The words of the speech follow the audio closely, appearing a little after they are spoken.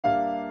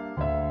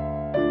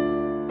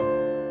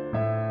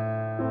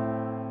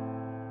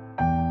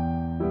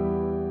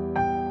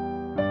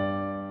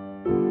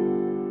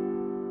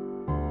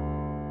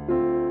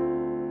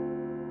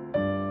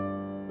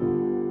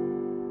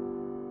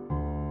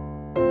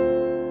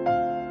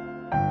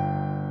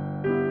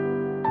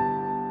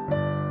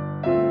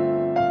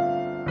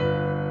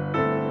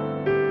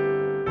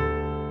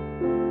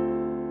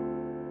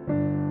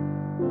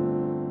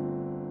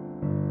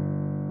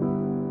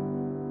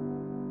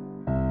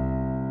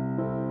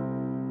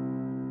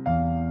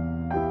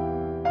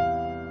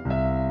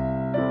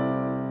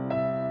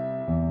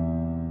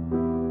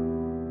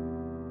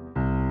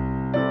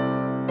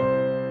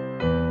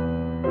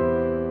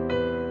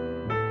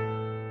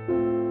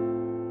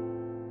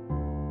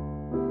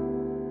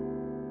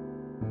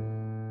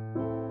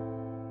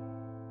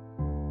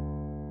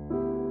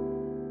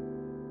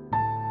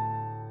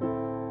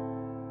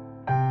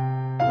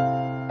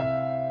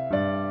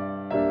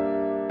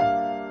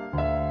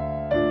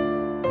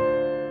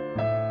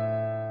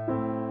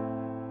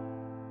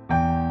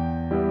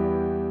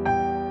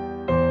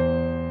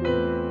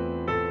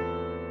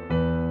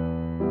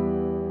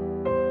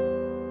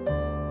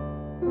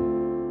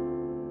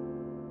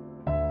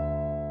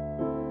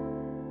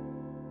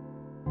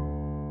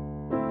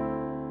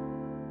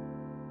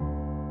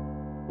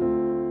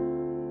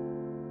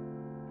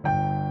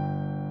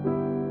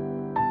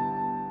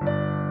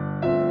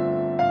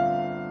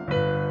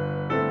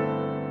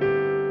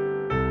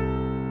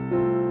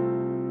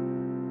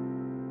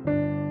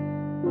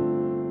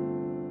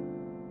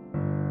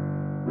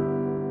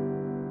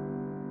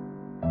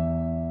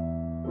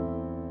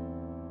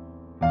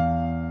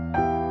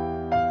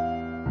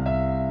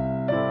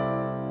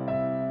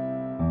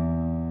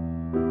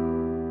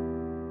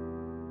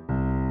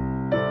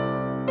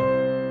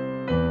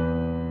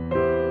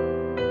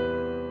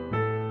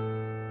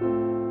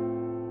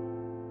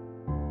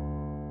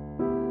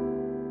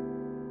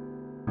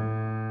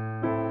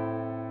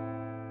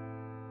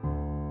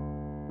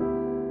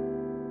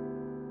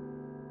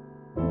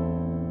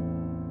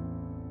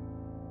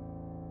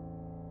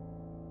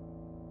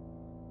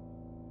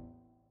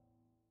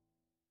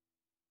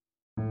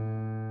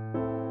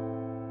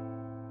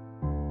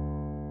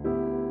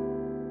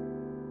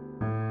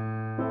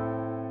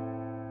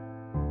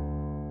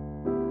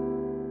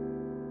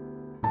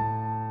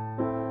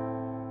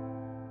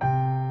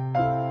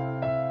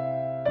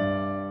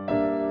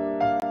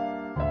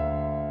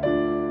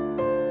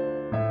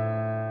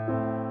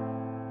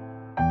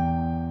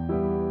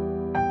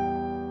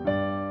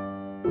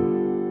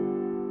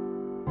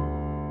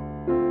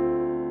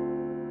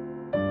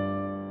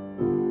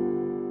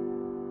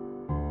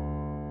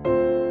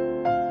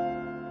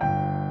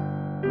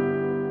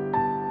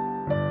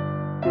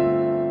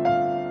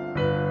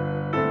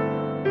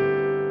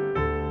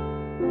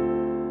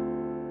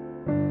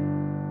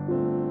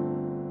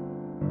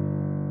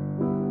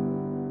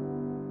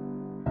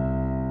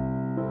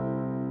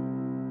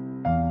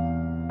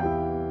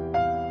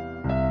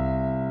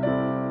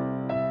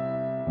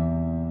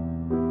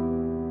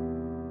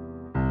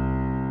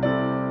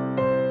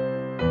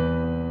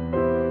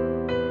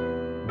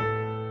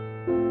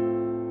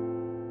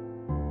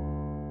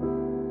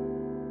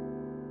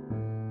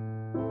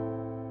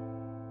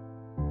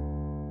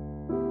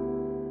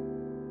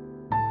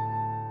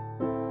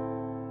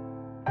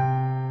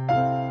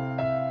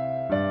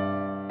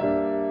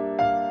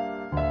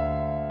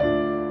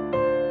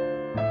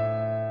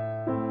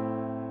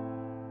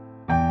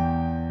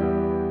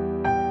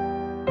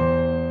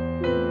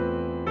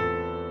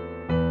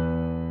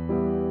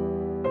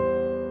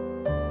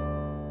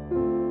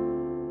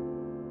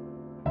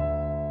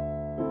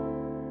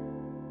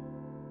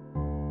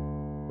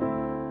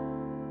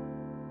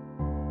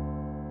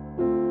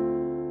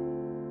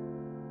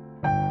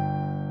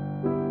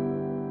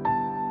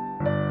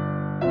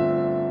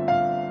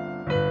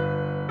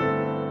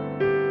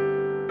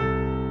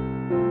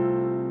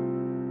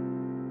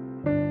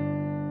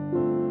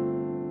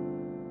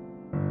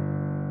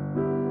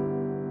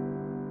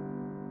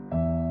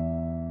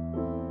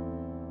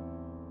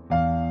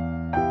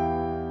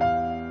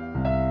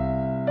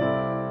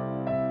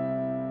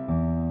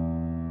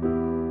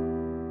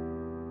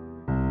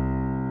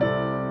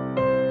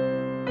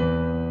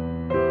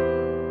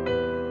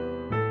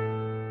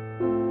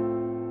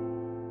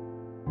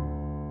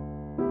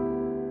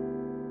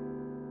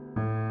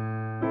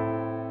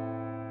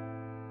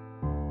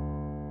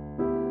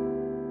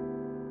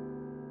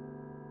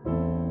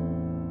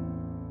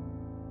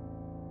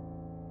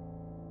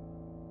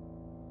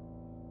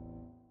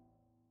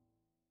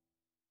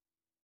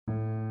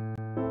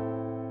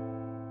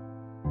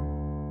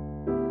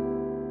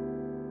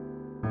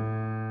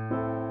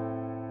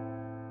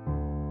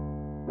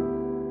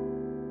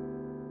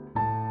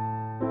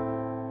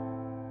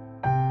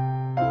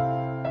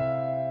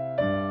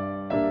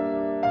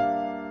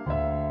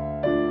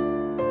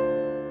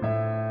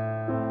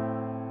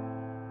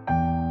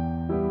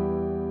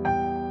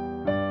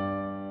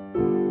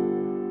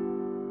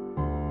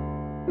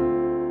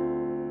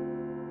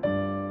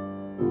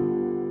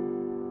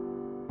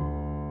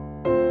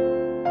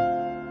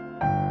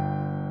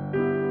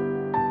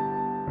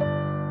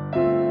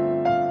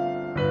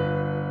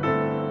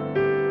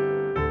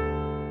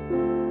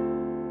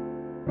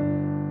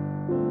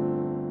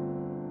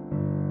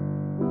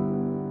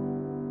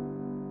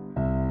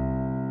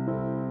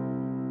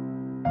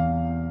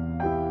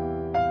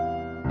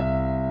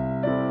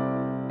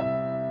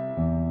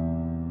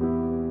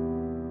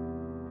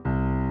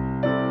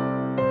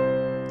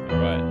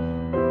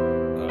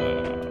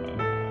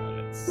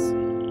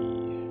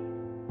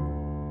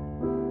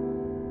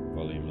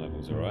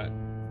equals alright.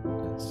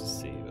 Let's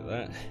just see with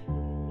that.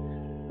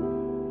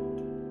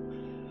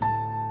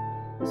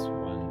 That's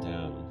one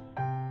down.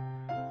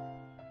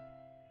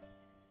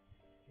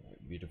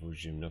 Right, beautiful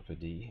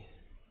gymnopody.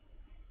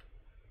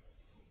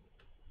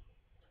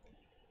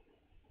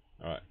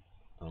 Alright,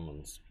 I'm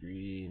on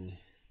screen.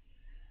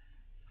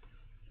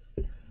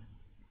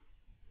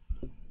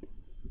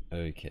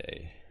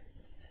 Okay.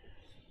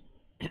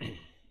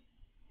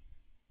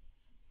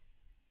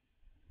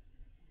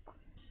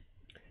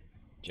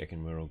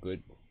 Checking we're all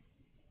good.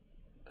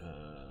 Alright.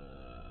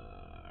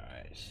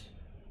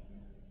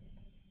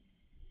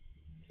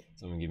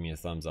 Someone give me a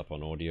thumbs up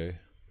on audio.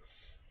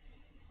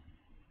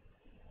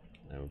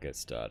 And we'll get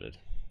started.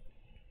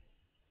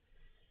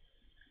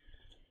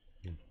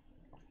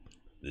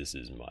 This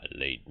is my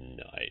late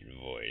night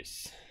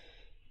voice.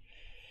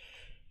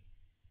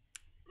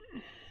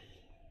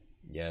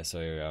 Yeah,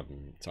 so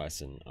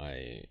Tyson,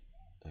 I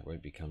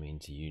won't be coming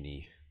to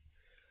uni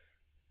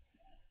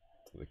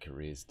to the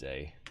careers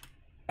day.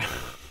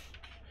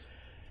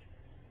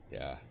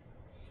 Yeah.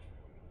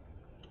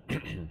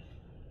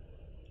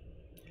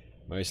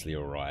 Mostly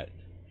alright.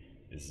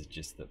 This is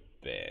just the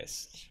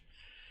best.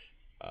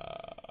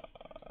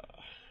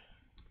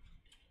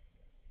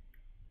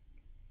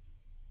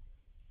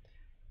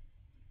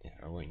 Yeah,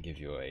 I won't give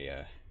you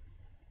a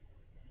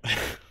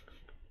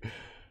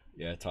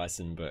yeah,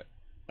 Tyson, but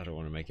I don't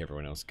want to make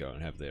everyone else go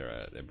and have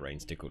their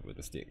brains tickled with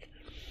a stick.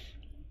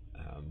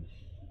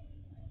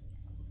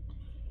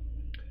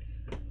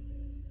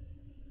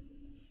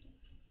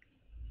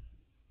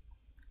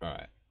 All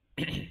right.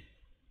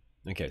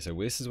 Okay, so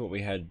this is what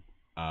we had.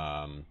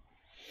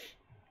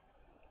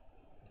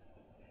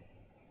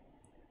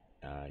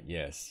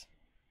 Yes,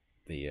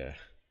 the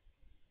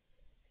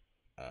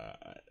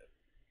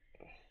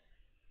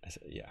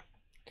yeah.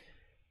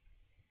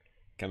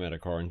 Come out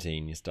of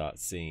quarantine, you start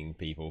seeing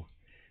people,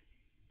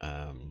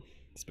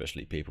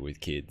 especially people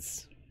with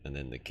kids, and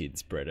then the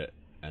kids spread it,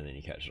 and then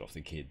you catch it off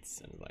the kids,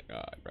 and it's like,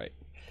 ah, great.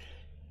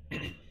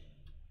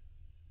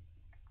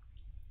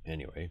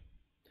 Anyway,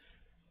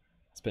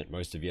 spent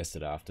most of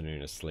yesterday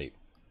afternoon asleep,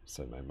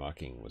 so my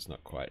marking was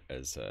not quite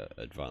as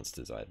advanced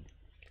as I'd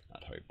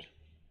hoped.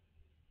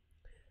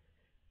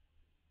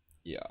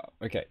 Yeah,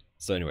 okay,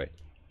 so anyway,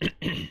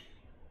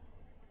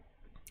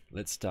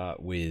 let's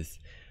start with,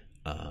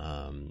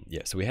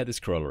 yeah, so we had this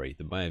corollary,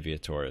 the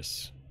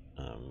Vietoris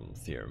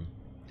theorem,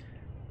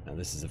 and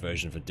this is a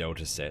version for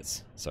delta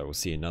sets, so we'll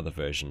see another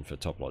version for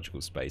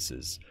topological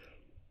spaces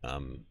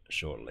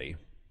shortly.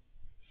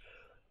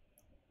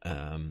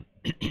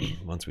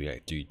 Once we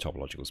do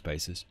topological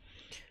spaces.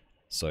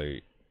 So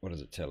what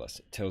does it tell us?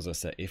 It tells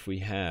us that if we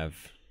have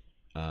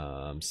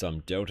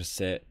some delta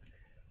set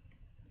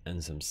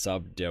and some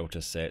sub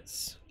delta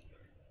sets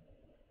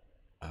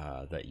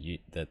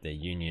that their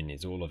union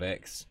is all of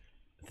X,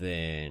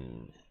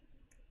 then,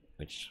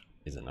 which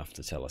is enough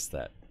to tell us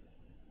that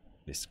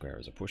this square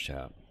is a push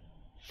out,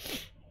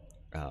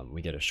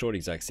 we get a short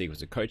exact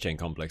sequence of cochain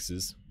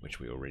complexes, which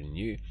we already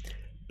knew,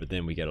 but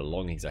then we get a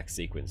long exact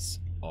sequence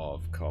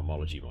of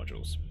cohomology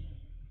modules.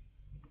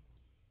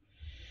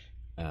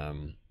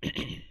 And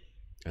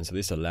so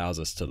this allows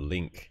us to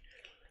link,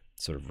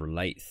 sort of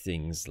relate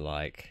things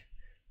like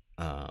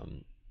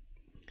the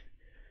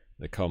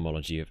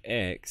cohomology of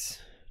X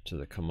to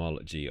the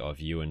cohomology of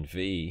U and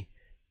V,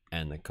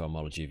 and the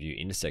cohomology of U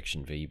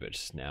intersection V, but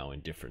just now in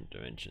different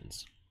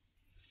dimensions.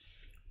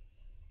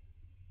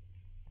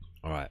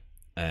 All right,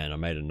 and I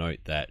made a note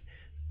that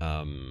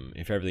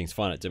if everything's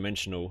finite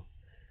dimensional,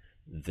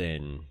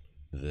 then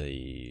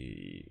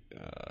the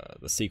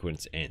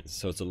sequence ends.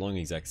 So it's a long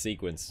exact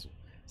sequence.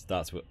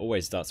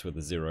 Always starts with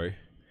a 0.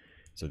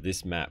 So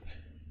this map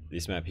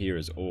here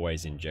is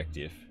always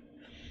injective,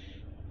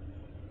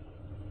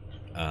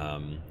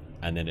 and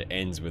then it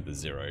ends with a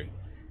 0,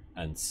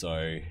 and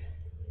so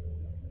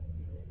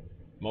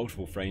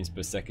multiple frames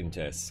per second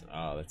tests.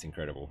 Ah, that's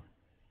incredible.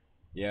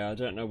 Yeah, I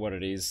don't know what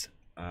it is.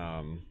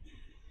 I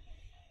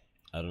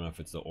don't know if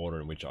it's the order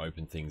in which I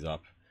open things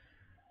up.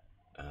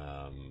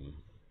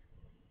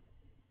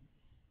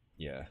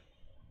 Yeah,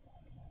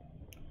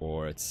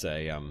 or it's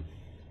a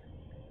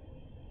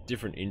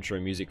different intro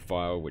music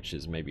file, which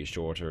is maybe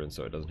shorter, and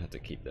so it doesn't have to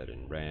keep that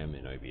in RAM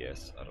in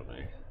OBS. I don't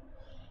know.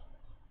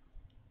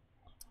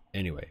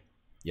 Anyway,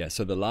 yeah,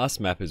 so the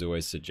last map is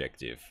always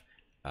surjective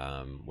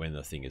when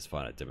the thing is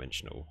finite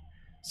dimensional.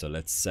 So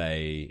let's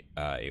say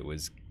it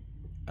was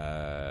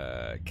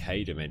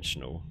k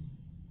dimensional.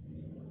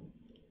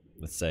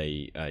 Let's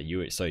say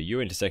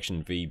U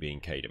intersection V being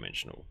k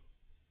dimensional.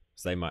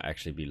 So they might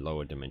actually be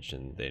lower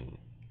dimension than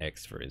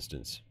X, for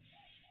instance.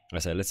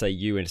 Let's say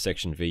U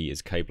intersection V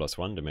is k plus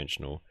 1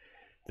 dimensional,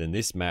 then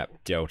this map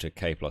delta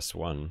k plus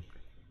 1,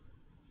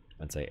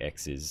 I'd say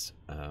X is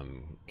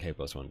k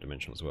plus 1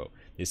 dimensional as well.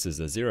 This is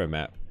a 0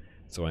 map,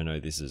 so I know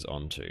this is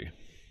onto.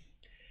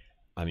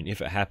 I mean,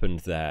 if it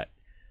happened that,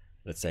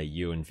 let's say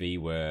U and V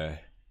were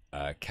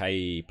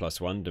k plus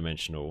 1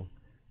 dimensional,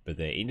 but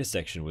their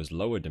intersection was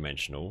lower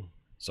dimensional,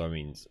 so I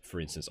mean,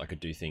 for instance, I could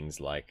do things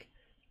like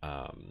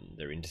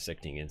they're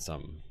intersecting in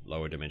some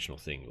lower dimensional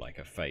thing like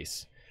a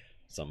face,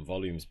 some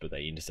volumes, but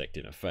they intersect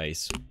in a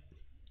face,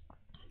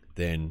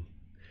 then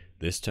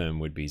this term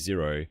would be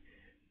 0,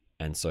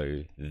 and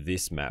so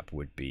this map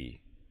would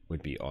be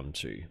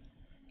onto.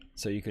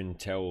 So you can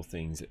tell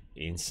things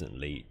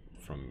instantly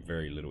from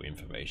very little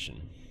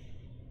information.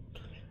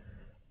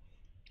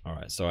 All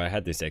right, so I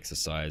had this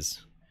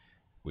exercise,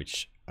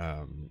 which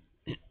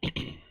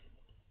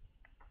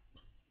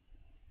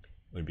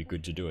would be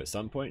good to do at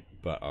some point,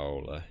 but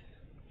I'll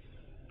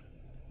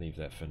leave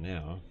that for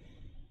now.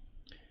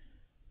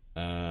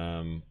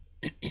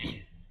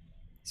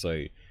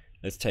 So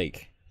let's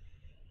take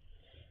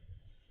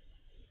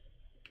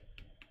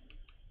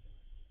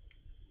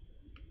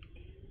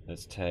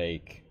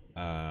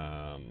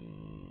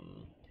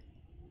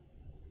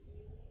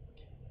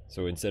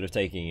so instead of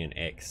taking an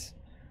x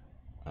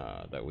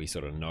that we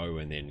sort of know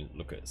and then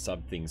look at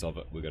sub things of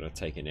it, we're going to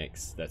take an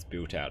x that's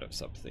built out of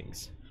sub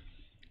things.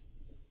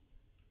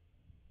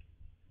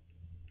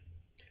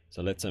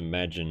 So let's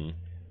imagine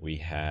we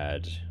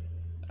had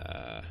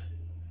a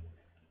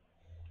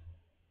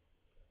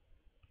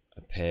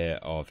pair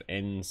of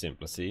n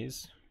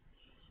simplices.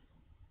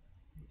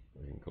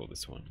 We can call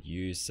this one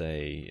u,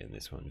 say, and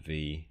this one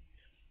v.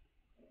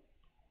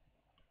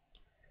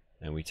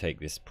 And we take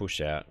this push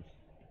out.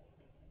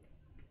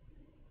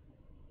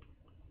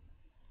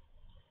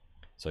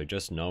 So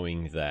just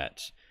knowing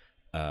that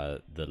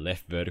the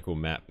left vertical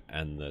map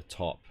and the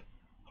top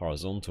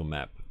horizontal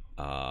map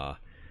are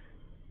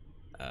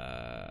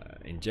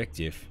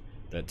injective,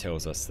 that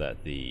tells us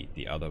that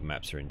the other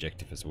maps are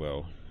injective as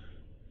well.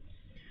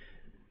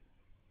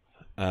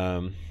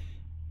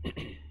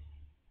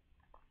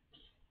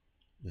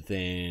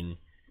 Then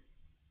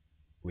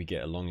we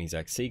get a long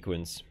exact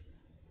sequence,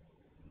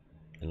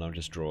 and I'll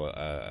just draw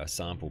a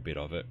sample bit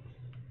of it.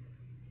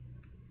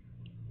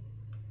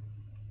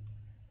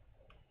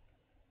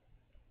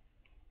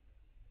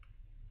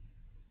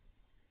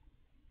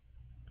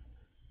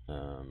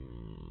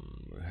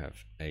 We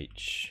have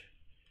h,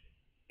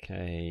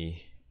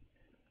 k,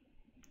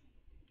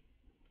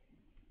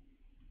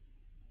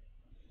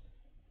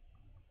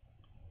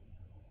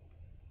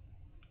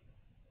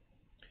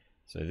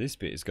 so this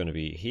bit is going to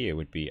be here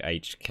would be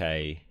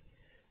hk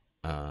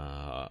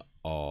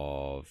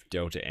of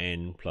delta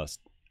n plus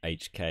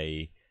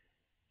hk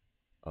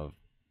of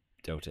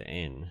delta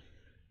n,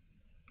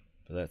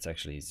 but that's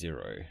actually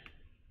 0.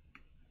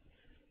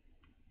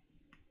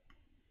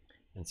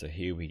 And so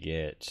here we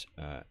get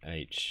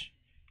hk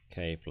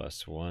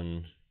plus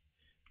 1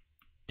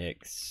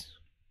 x,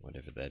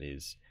 whatever that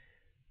is.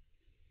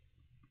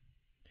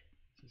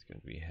 So it's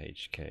going to be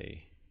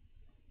hk,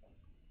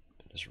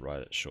 just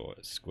write it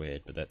short,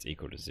 squared, but that's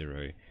equal to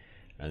 0.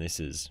 And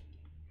this is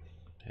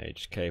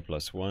hk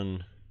plus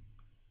 1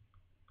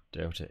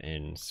 delta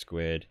n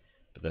squared,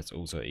 but that's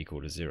also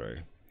equal to 0.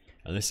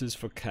 And this is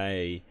for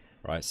k,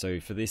 right? So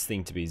for this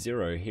thing to be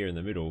 0 here in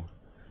the middle,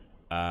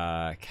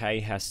 k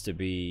has to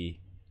be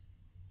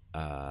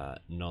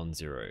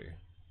non-zero.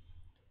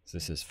 So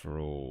this is for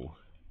all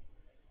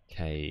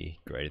k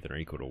greater than or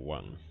equal to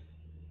 1.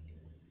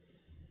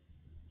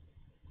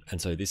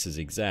 And so this is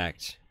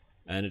exact,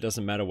 and it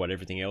doesn't matter what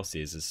everything else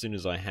is. As soon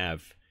as I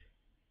have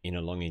in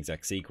a long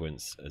exact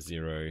sequence a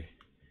 0,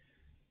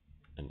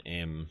 an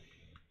m,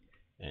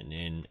 an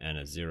n, and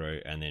a 0,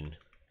 and then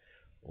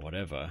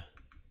whatever.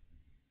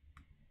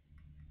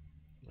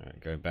 All right,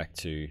 go back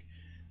to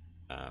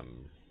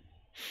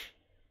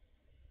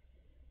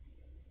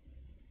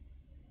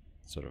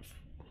sort of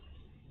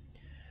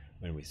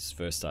when we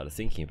first started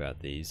thinking about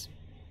these.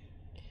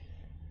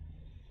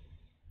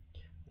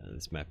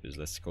 This map is,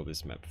 let's call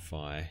this map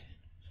phi.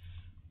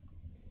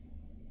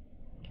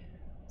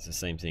 It's the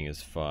same thing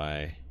as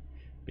phi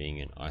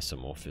being an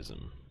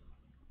isomorphism.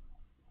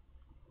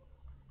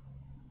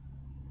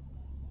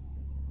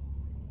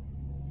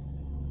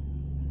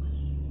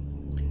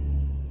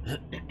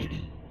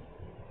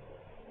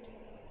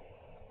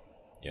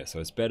 Yeah, so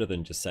it's better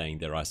than just saying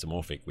they're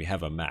isomorphic. We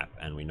have a map,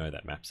 and we know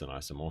that map's an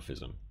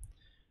isomorphism.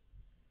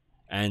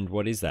 And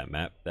what is that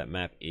map? That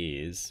map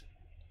is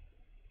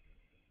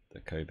the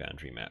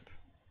co-boundary map.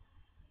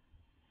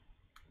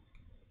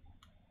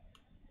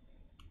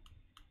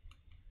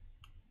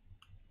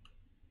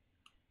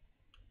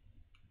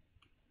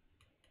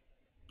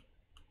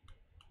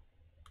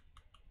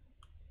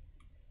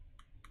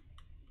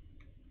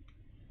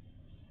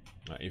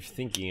 If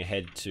thinking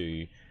ahead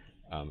to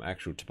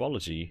actual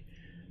topology,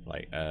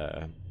 like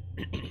and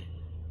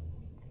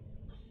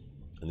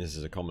this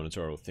is a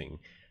combinatorial thing,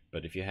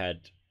 but if you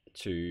had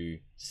two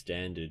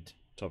standard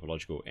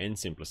topological n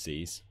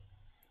simplices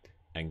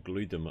and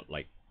glued them,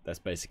 like that's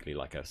basically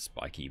like a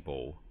spiky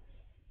ball,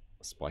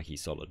 a spiky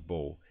solid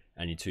ball,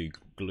 and you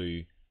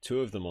glue two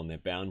of them on their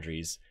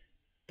boundaries,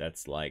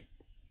 that's like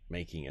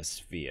making a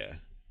sphere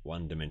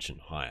one dimension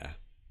higher.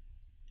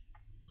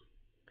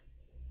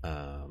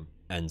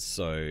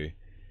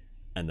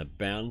 And the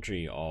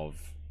boundary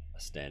of a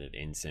standard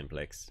n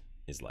simplex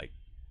is like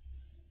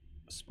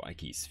a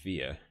spiky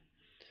sphere.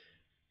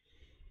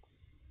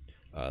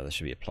 There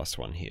should be a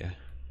 +1 here.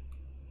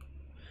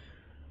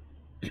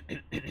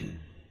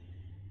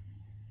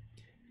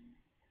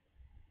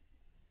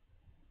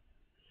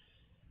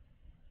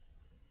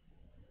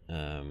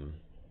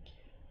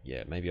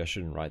 Yeah, maybe I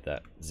shouldn't write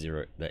that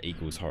that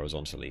equals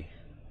horizontally.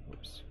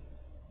 Whoops.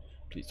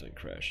 Please don't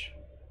crash.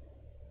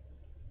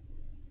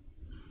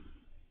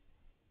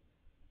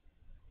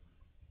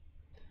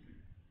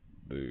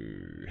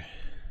 Boo.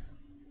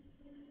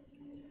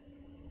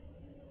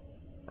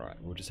 Right,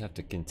 we'll just have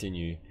to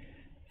continue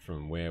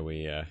from where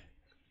we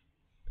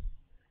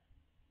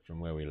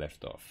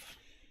left off.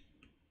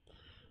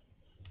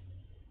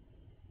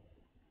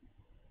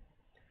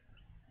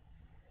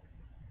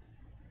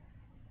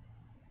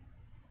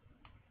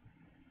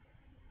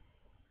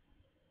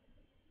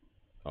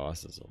 Oh,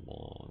 this is a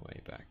long way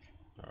back.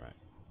 Alright,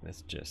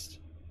 let's just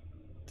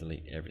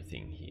delete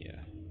everything here.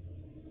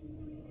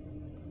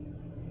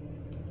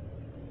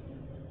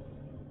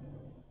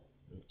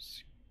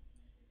 Oops.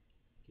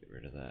 Get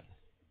rid of that.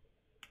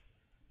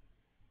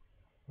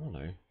 Oh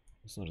no,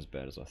 it's not as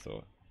bad as I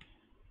thought.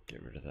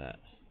 Get rid of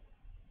that.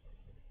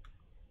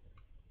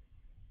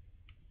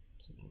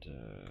 And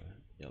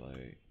yellow.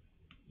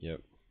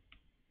 Yep.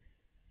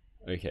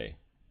 Okay.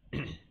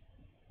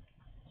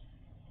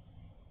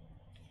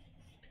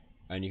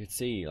 And you can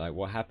see like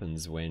what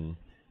happens when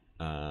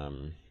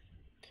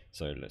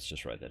so let's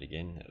just write that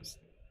again. That was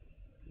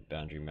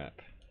boundary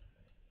map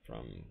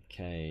from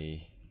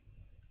K.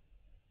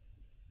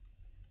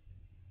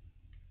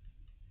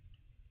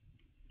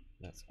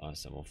 That's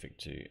isomorphic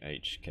to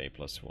HK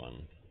plus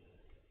 1.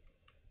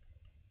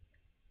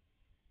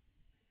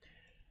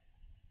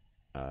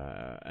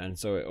 And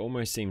so it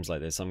almost seems like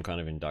there's some kind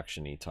of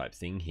induction-y type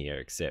thing here,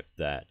 except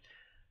that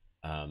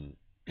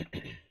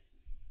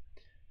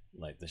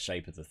like the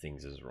shape of the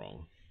things is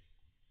wrong.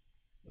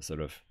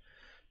 Sort of,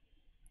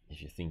 if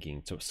you're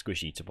thinking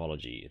squishy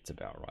topology, it's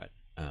about right.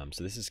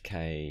 So this is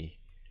K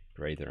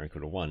greater than or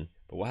equal to 1,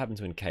 but what happens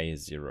when K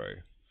is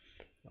 0?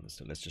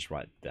 So let's just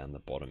write down the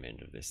bottom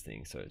end of this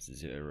thing. So it's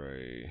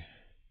 0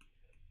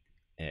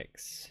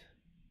 x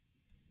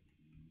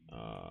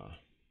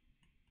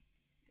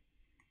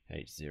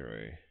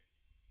h0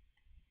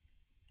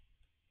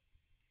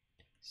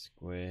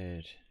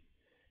 squared,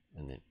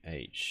 and then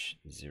h0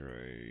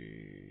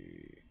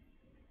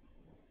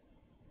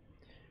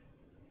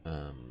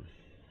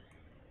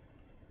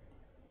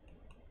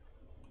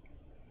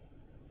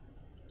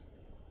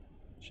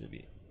 should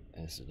be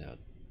s is now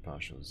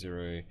partial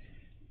 0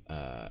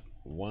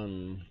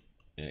 1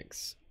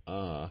 x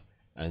r,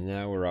 and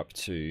now we're up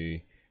to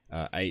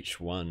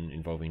h1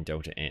 involving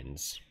delta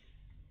n's,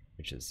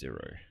 which is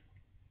 0.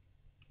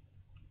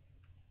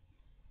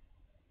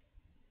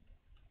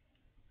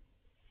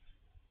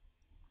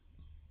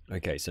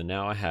 Okay, so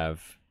now I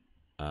have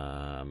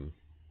an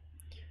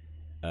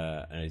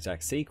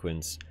exact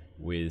sequence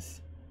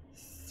with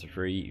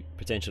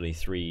potentially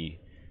three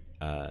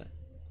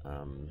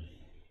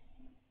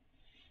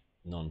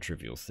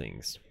non-trivial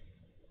things.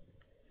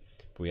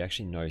 But we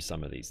actually know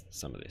some of this,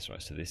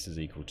 right? So this is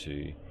equal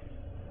to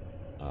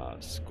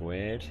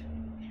squared,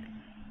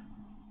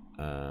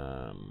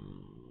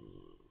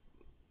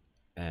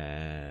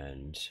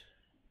 and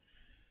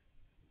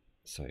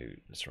so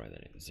let's write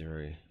that in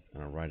 0,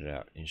 and I'll write it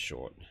out in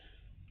short.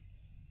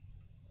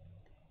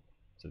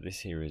 So this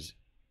here is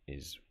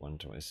 1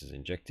 to this is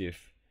injective,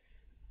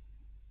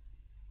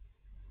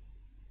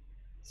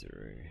 0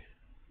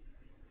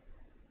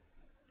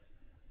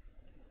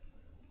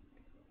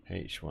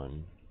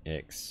 h1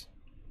 x.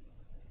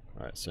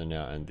 All right, so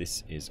now, and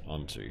this is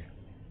onto,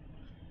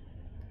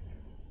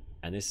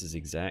 and this is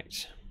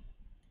exact.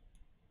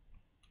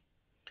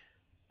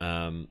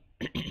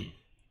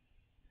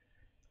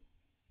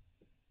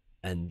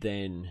 And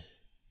then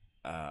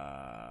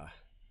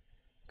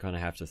kind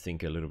of have to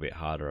think a little bit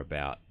harder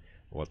about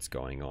what's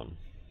going on.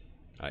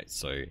 Right,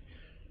 so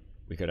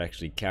we could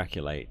actually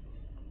calculate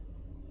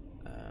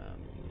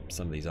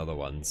some of these other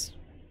ones.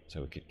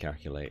 So we could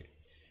calculate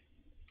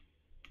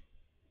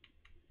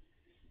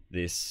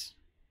this,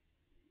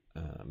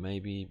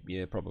 maybe,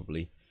 yeah,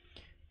 probably,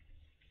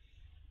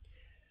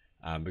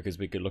 because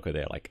we could look at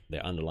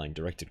their underlying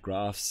directed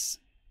graphs,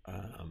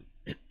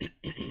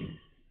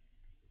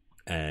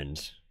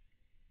 and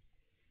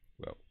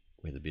well,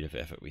 with a bit of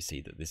effort, we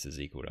see that this is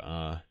equal to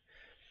r.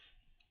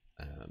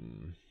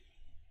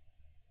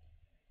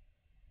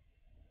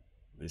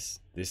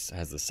 This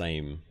has the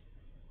same.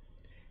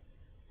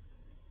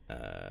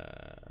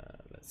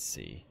 Let's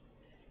see.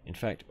 In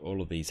fact,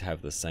 all of these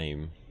have the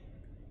same.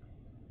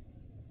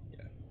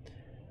 Yeah.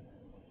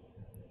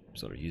 I'm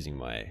sort of using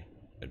my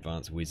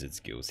advanced wizard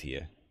skills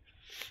here.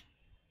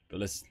 But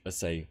let's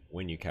say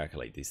when you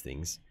calculate these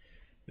things,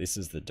 this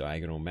is the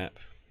diagonal map.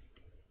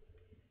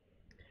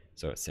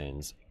 So it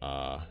sends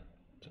r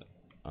to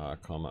r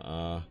comma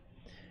r,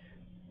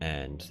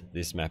 and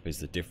this map is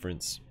the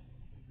difference,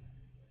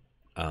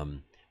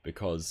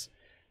 because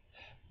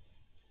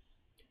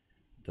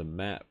the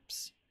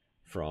maps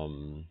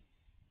from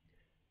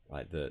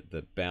like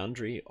the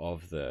boundary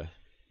of the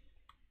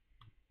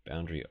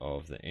boundary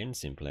of the n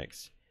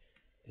simplex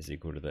is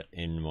equal to the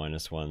n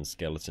minus 1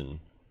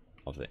 skeleton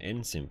of the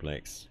n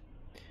simplex.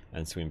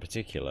 And so in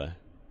particular,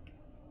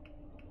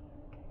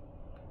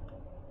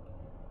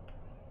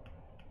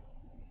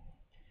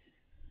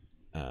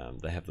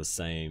 they have the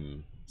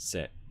same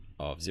set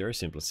of zero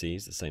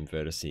simplices, the same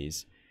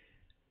vertices,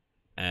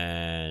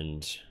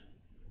 and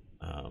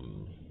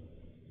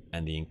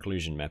the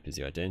inclusion map is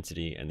the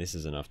identity, and this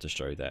is enough to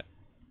show that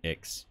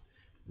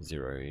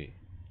x0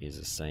 is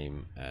the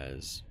same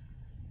as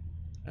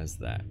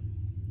that.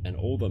 And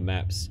all the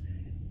maps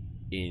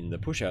in the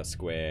push-out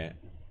square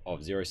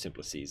of zero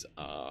simplices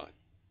are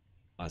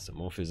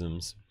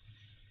isomorphisms.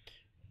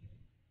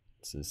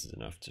 So this is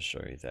enough to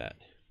show that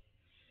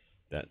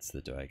that's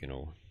the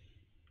diagonal.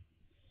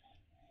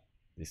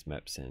 This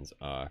map sends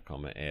R,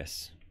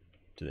 S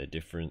to their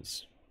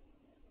difference.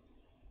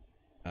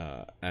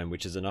 And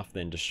which is enough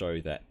then to show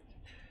that,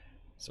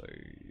 so,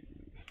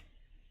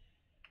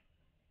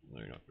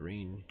 no, not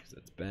green, because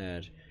that's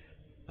bad.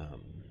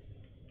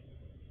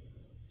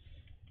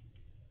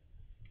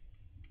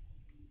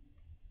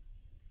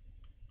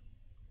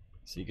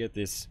 So you get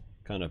this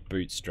kind of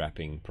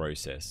bootstrapping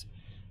process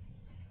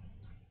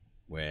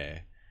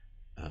where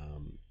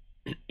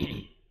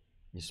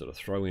you sort of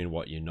throw in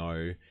what you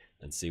know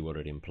and see what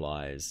it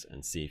implies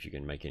and see if you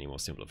can make any more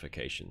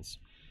simplifications.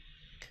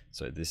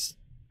 So this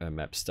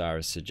map star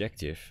is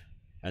surjective,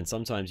 and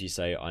sometimes you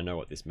say, I know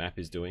what this map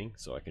is doing,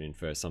 so I can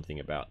infer something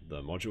about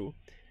the module,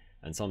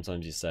 and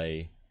sometimes you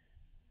say,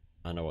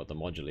 I know what the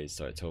module is,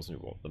 so it tells me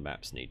what the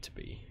maps need to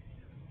be.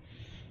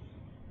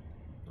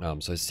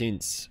 So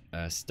since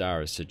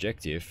star is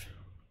surjective,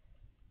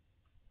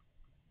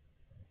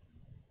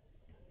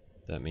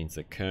 that means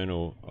the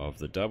kernel of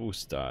the double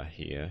star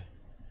here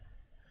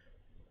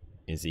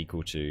is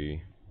equal to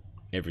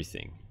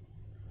everything.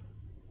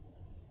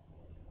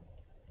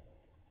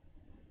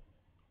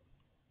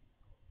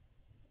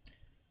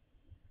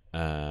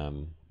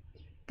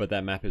 But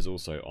that map is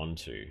also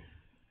onto.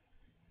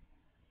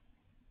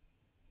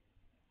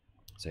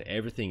 So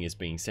everything is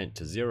being sent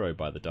to 0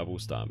 by the double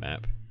star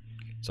map.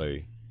 So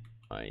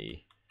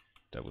i.e.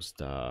 double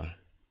star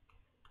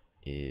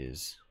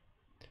is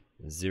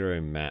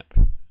 0 map,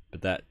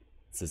 but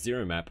that's a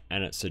 0 map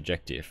and it's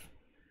surjective.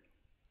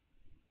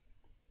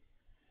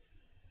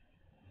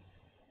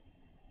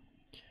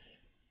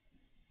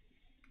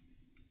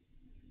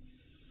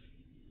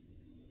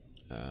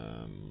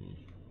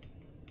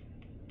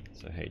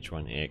 So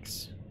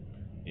H1X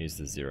is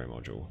the 0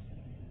 module.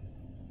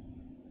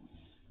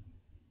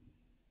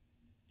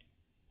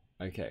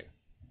 Okay.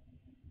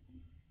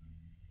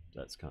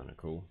 That's kind of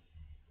cool.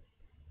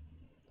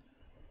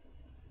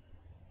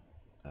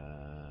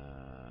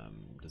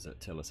 Does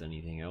that tell us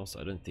anything else?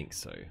 I don't think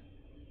so.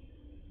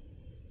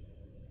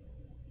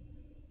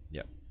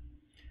 Yep.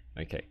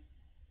 Okay.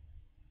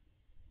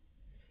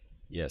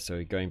 Yeah,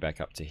 so going back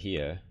up to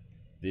here,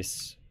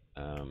 this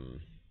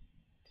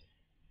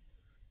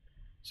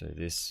so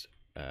this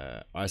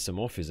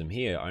isomorphism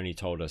here only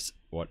told us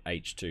what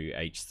H2,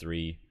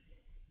 H3.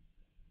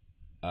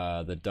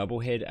 The double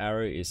head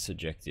arrow is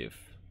surjective.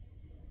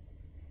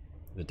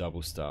 The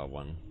double star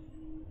one.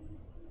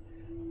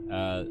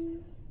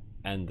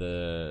 And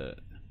the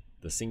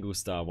single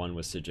star one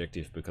was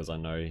surjective because I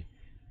know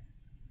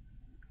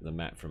the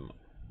map from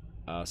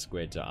R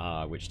squared to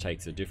R, which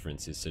takes a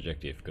difference, is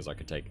surjective because I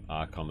could take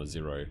R comma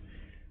 0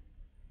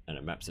 and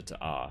it maps it to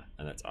R,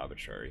 and that's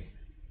arbitrary.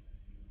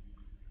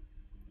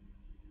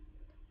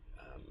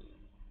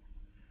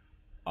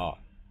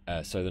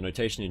 So the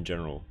notation in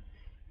general,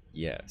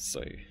 yeah,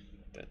 so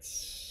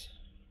that's,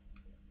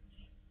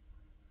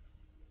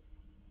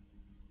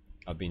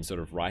 I've been sort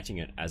of writing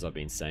it as I've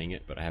been saying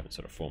it, but I haven't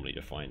sort of formally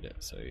defined it.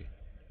 So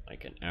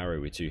like an arrow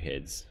with two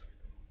heads.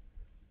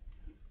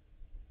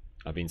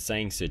 I've been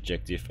saying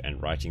surjective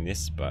and writing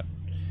this, but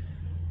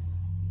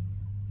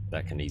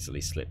that can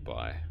easily slip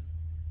by.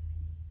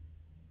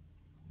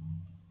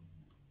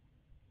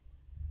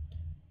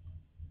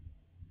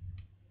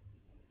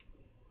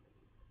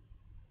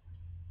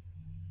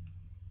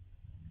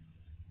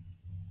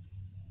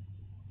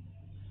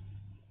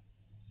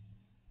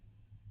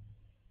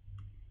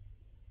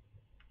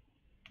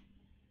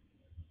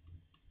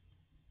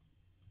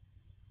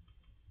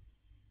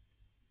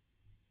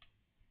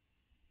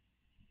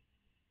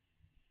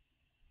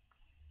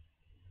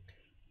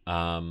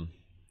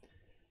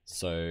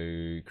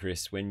 So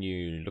Chris, when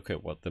you look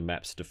at what the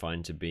map's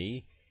defined to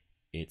be,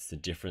 it's the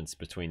difference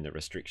between the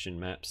restriction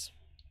maps.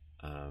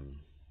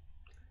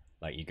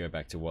 Like you go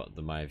back to what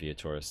the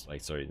Vietoris, like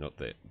sorry, not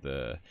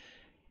the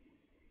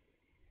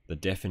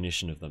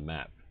definition of the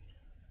map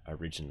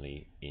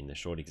originally in the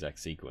short exact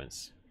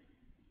sequence.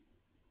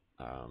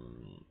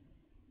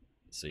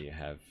 So you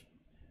have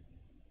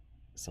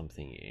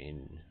something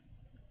in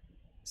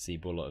C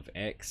bullet of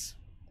X,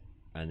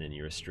 and then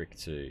you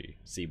restrict to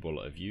C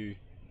bullet of U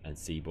and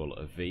C bullet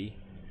of V,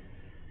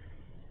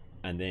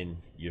 and then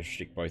you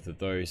restrict both of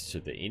those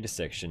to the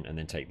intersection and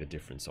then take the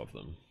difference of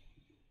them,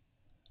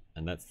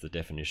 and that's the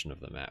definition of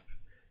the map.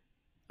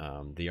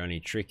 The only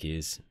trick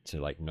is to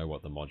like know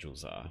what the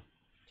modules are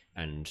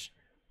and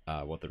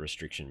what the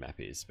restriction map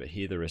is. But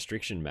here the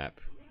restriction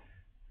map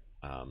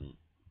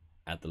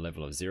at the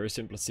level of zero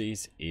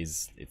simplices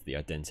it's the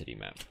identity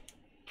map,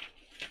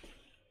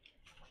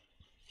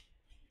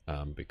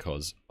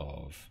 because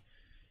of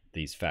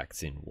these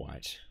facts in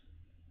white.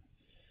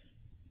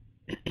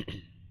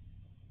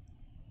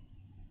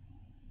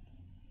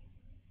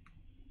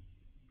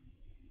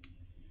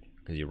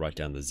 Because you write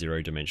down the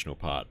zero-dimensional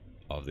part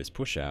of this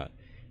push out,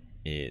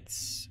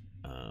 it's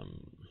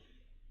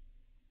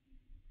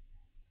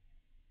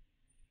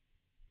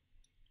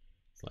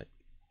like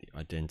the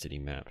identity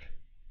map.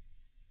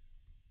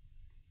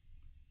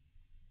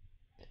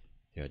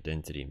 The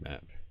identity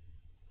map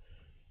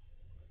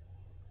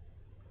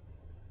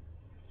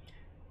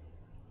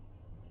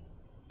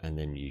and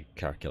then you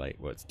calculate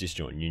what's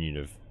disjoint union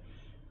of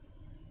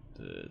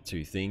the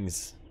two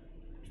things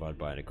divided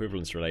by an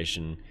equivalence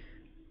relation,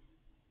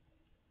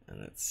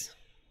 and that's,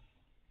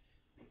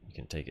 you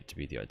can take it to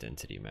be the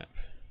identity map.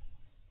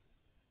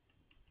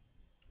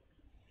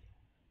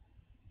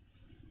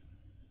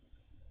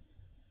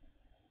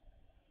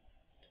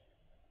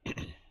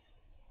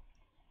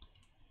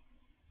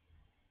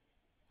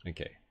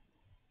 Okay,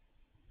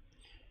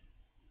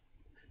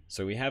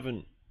 so we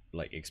haven't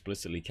like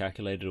explicitly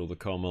calculated all the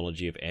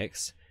cohomology of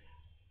X,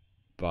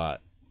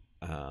 but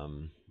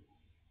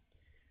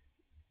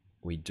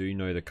we do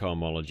know the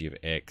cohomology of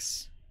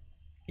X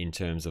in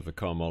terms of the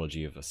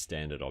cohomology of a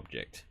standard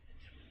object,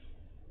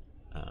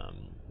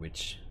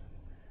 which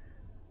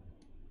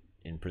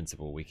in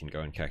principle we can go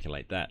and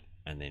calculate that,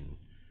 and then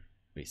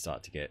we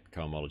start to get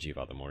cohomology of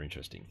other more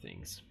interesting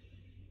things.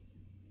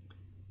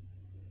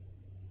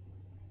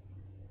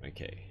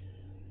 Okay,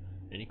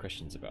 any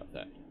questions about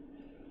that?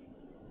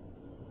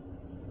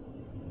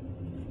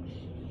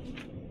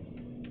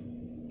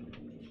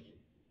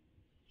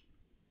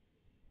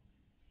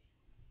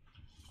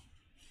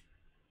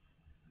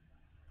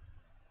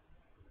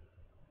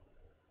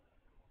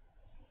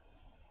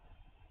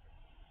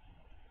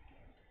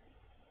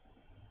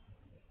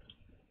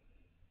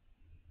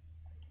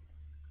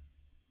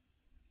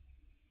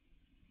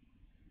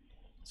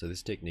 So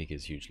this technique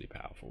is hugely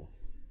powerful.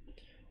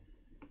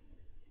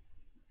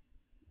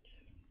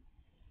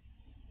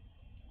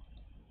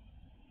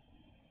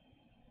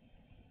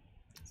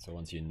 So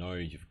once you know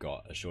you've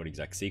got a short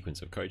exact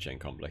sequence of cochain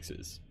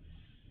complexes,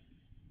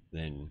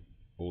 then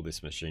all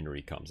this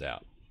machinery comes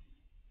out,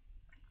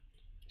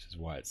 which is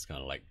why it's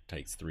kind of like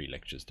takes 3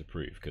 lectures to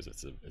prove, because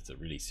it's a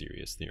really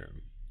serious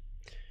theorem.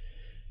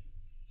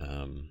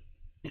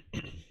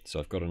 So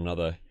I've got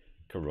another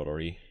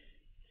corollary.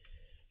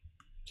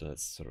 So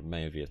that's sort of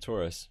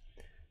Vietoris.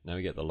 Now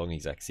we get the long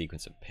exact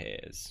sequence of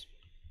pairs.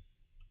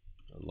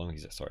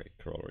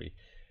 Corollary.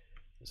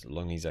 There's a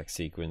long exact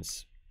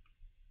sequence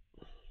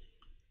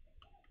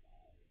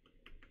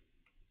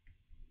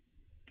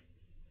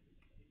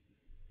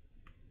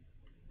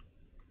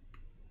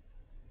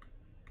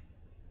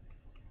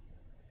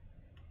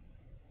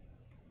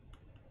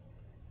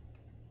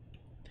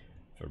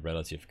for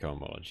relative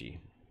cohomology.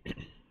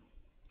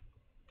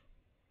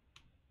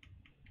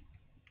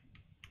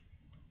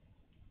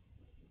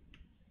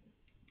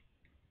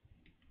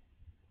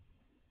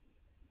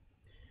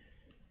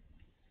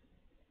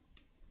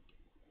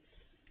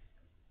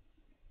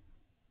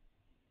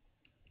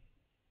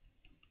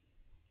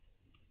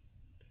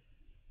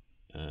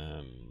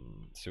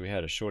 So we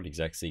had a short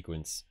exact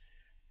sequence,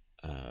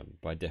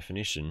 by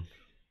definition.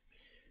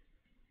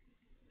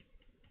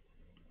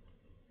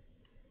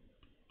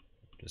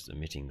 Just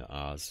omitting the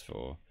R's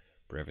for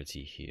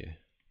brevity here.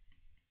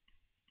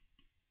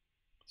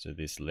 So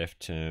this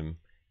left term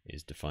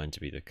is defined to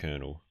be the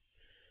kernel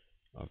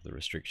of the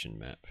restriction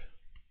map.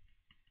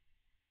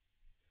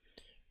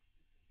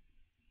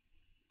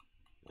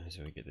 And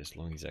so we get this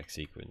long exact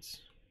sequence.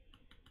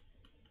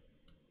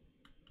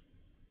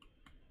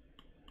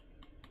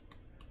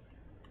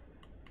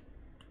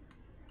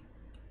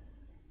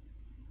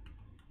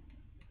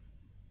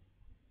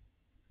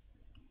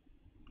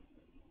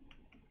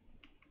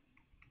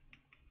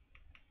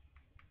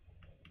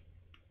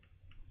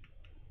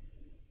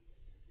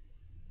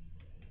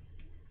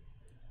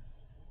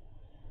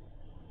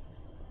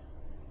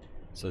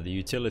 So the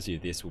utility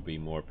of this will be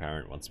more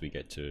apparent once we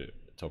get to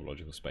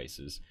topological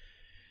spaces.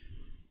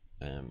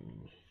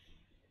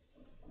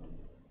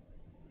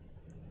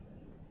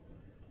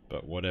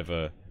 But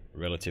whatever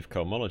relative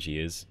cohomology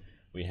is,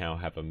 we now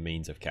have a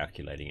means of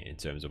calculating it in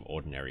terms of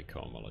ordinary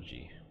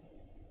cohomology.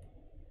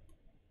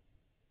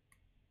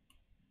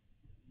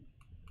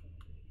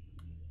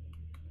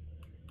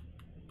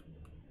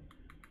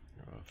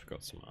 Oh, I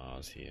forgot some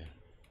R's here.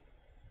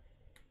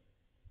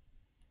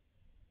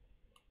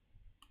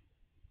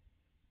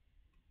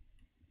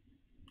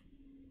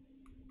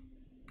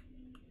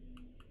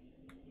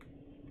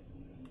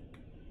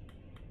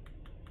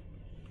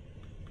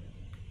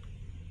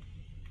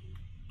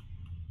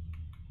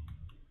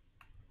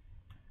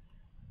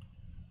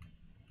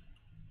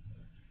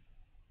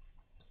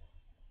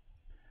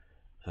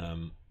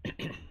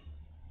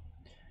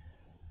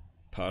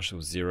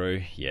 Partial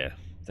 0, yeah.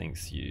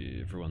 Thanks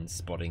you, everyone's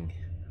spotting.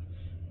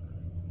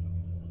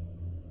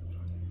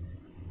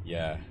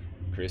 Yeah,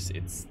 Chris,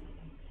 it's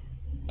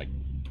like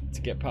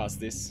to get past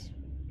this.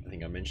 I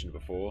think I mentioned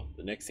before.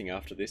 The next thing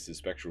after this is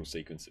spectral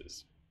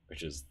sequences,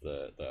 which is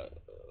the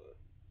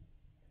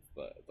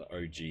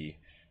OG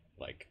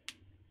like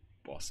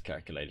boss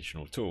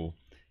calculational tool,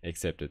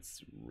 except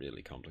it's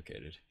really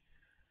complicated.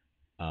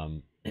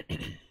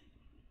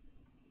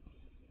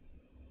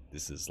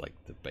 This is like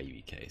the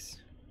baby case.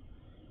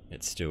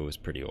 It still is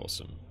pretty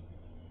awesome.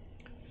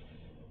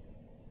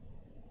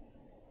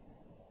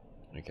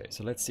 Okay,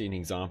 so let's see an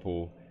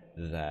example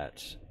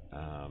that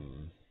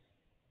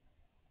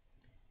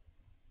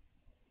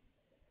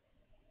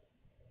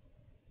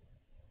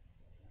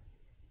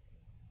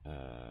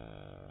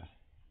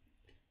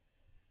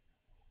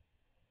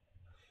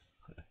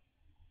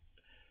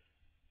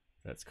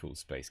that's cool,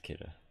 Space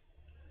Kidder.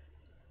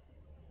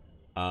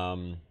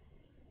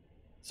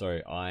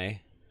 So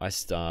I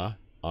star,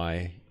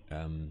 I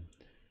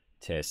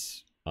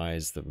Tess, I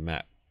is the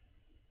map,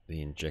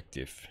 the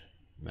injective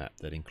map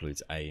that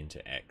includes A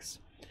into X,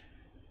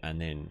 and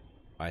then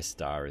I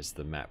star is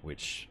the map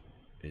which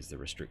is the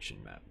restriction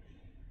map.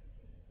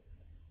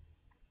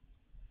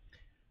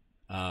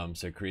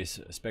 So Chris,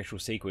 a spectral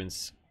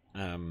sequence,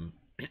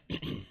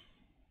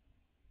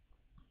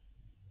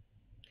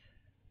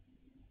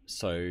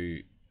 so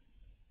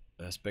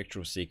a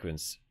spectral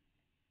sequence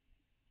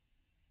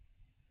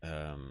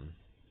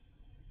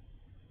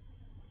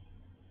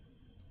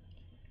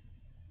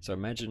so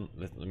imagine,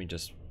 let me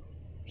just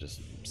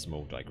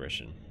small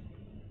digression,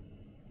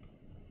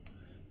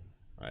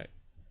 right?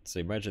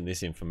 So imagine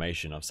this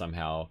information I've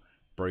somehow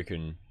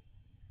broken.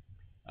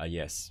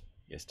 Yes,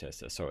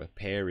 Tessa. So a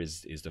pair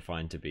is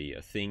defined to be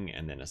a thing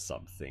and then a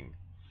sub thing.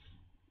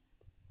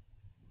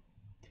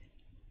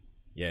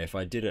 Yeah, if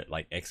I did it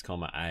like x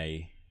comma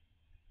a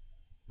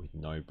with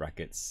no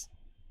brackets,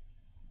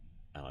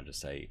 and I'll just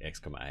say x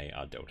comma a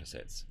are delta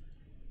sets.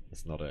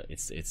 It's not a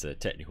it's a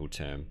technical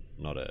term,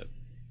 not a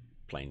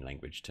plain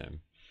language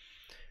term.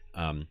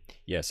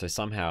 Yeah, so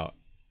somehow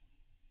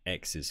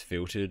X is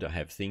filtered. I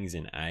have things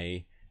in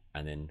A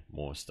and then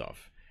more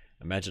stuff.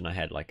 Imagine I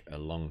had like a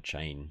long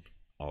chain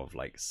of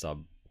like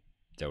sub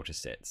delta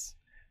sets.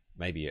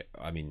 Maybe,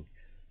 I mean,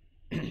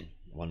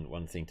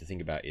 one thing to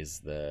think about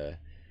is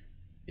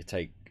you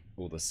take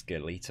all the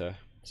skeleta,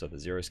 so the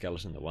 0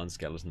 skeleton, the 1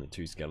 skeleton, the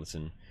 2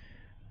 skeleton,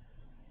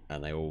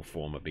 and they all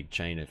form a big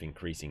chain of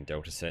increasing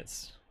delta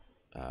sets,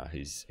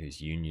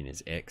 whose union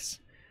is X.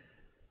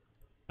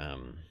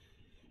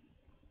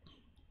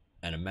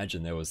 And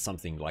imagine there was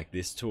something like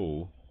this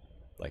tool,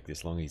 like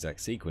this long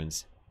exact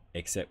sequence,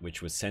 except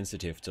which was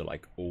sensitive to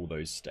like all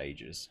those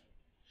stages.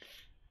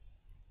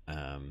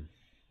 And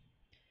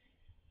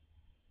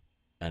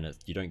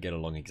you don't get a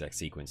long exact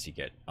sequence, you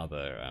get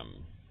other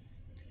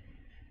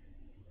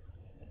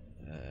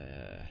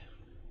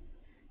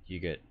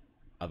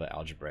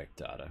algebraic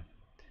data.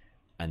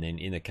 And then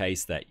in the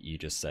case that you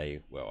just say,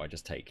 well, I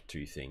just take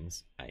two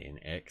things, A and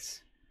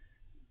X,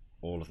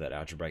 all of that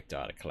algebraic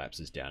data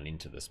collapses down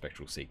into the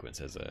spectral sequence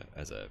as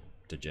a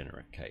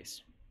degenerate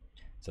case.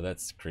 So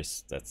that's,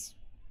 Chris, that's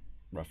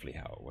roughly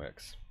how it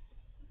works.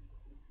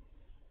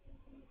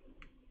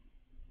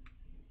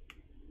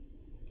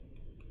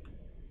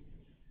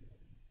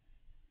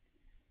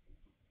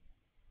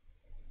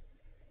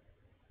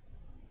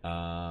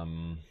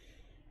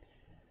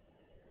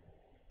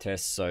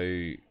 Test,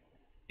 so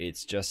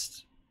it's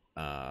just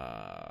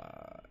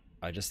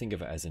I just think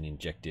of it as an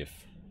injective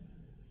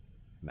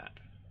map.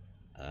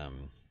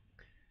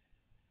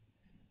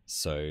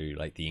 So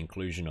like the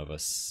inclusion of a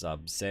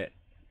subset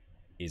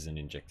is an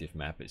injective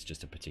map. It's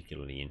just a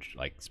particularly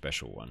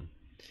special one,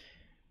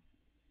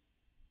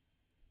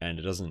 and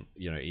it doesn't,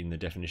 in the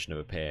definition of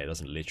a pair, it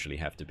doesn't literally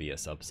have to be a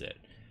subset.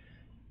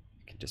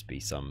 It can just be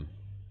some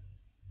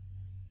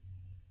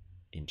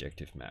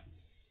injective map.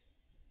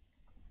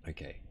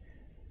 Okay,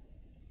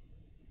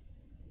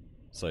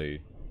 so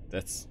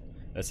that's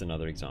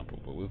another example,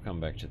 but we'll come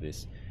back to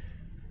this.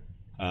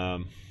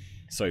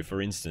 So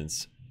for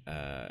instance,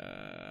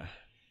 I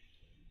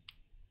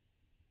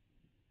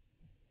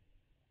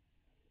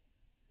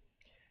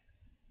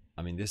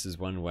mean, this is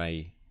one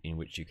way in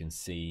which you can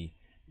see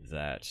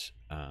that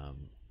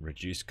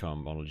reduced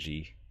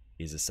cohomology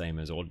is the same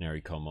as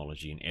ordinary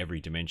cohomology in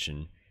every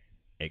dimension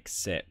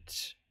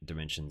except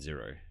dimension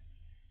 0,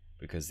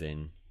 because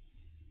then,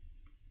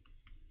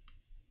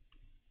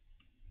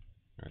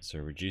 alright, so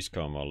reduced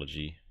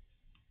cohomology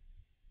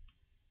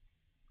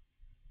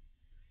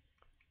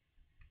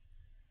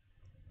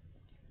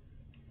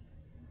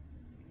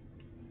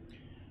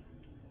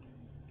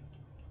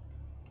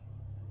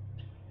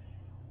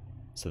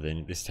so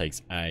then this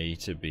takes A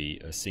to be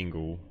a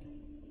single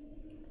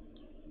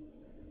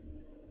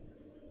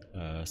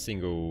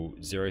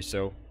zero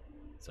cell,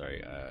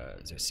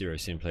 zero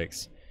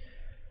simplex,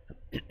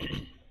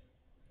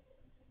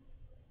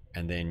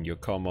 and then your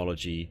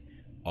cohomology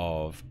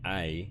of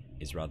A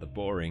is rather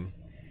boring,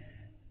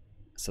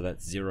 so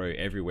that's 0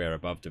 everywhere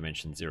above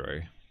dimension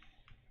 0.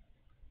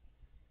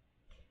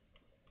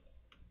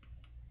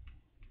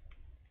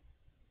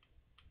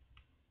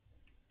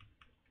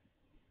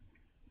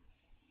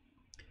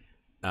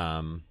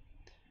 And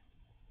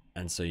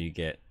so you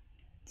get,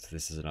 so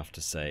this is enough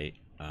to say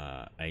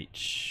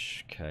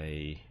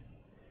hk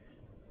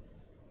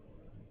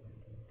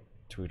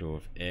twiddle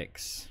of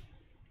x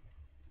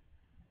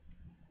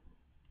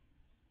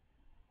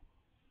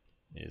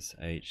is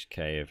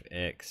hk of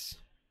x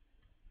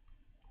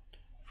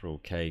for all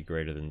k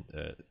greater than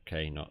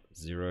k not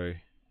 0,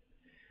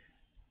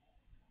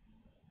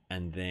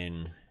 and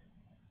then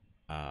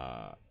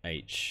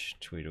h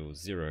twiddle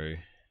 0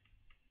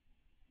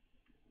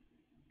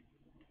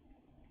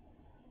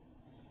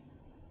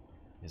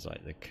 is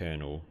like the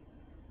kernel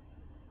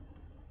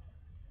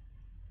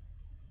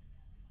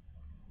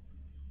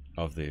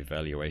of the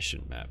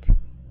evaluation map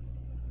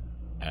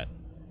at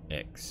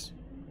x.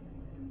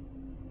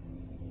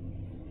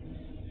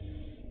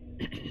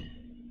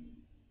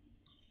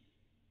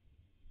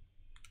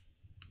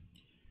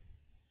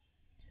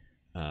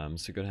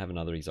 So we're going to have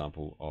another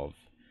example of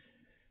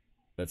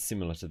that's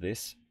similar to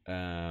this.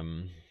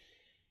 So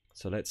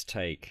let's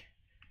take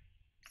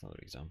another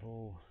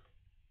example.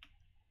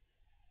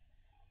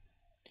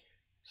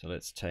 So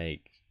let's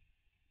take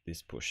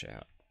this push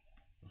out.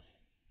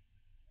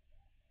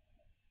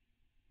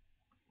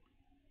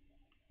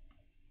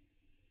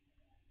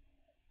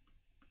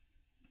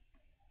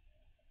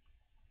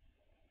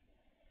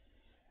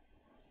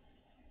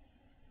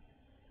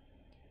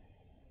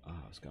 Oh,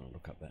 I was going to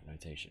look up that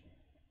notation.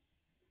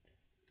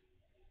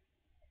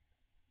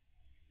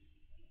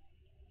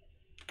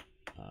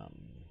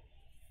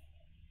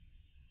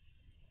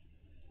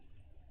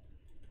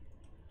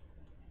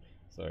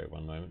 Sorry,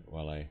 one moment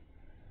while I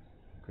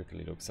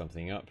quickly look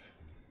something up.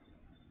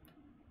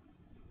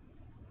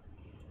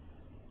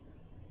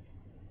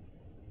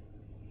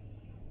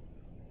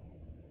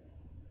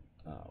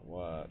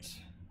 What?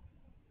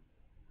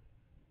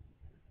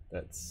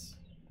 That's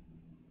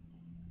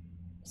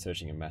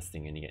searching a math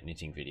thing and you get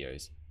knitting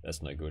videos.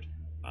 That's no good.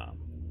 I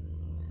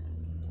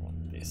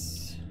want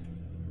this.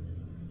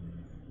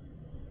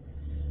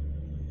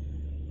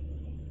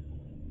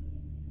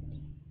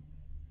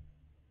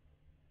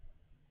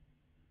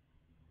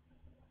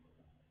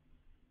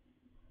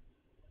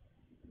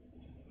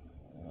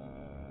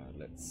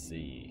 Let's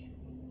see.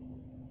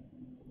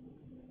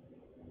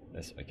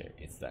 That's okay.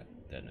 It's that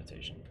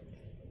notation.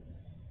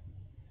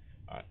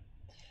 All right.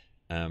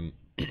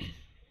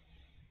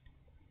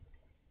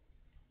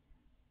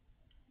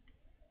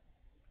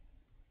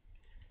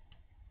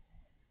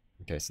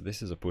 Okay, so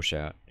this is a push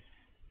out.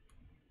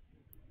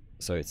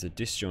 So it's a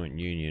disjoint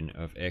union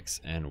of x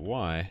and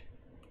y,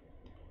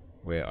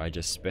 where I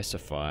just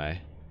specify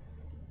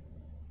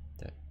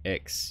that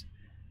x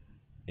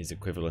is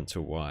equivalent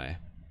to y.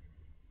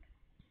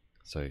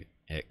 So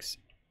x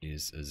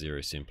is a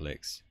zero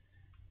simplex,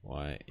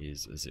 y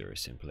is a zero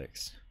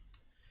simplex.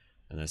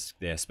 And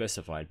they're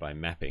specified by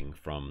mapping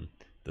from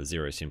the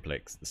zero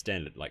simplex, the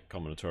standard like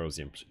combinatorial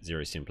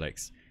zero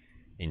simplex,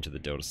 into the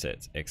delta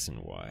sets x and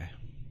y.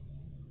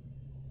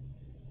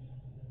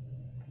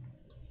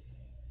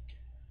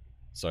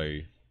 So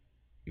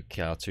your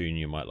cartoon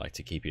you might like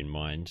to keep in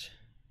mind.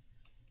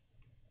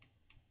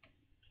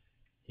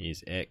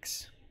 Here's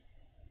x,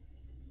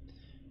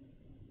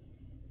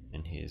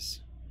 and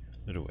here's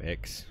little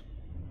x.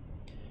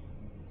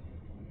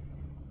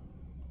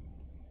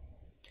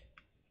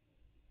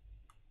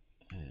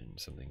 And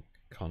something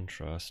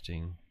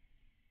contrasting.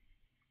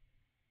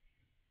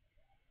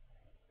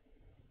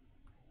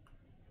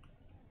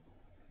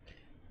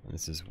 And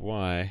this is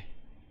y,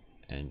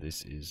 and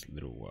this is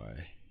little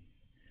y.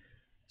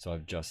 So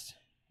I've just,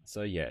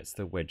 so yeah, it's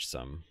the wedge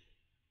sum.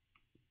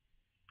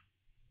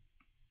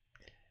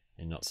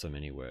 In not so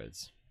many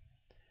words.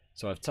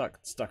 So I've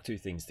stuck two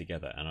things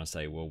together, and I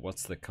say, well,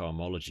 what's the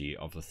cohomology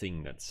of the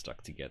thing that's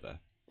stuck together?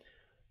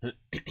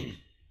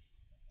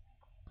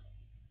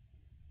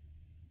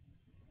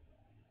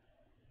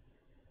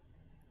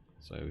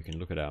 So we can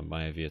look at our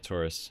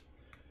Vietoris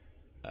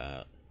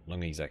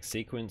long exact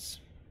sequence.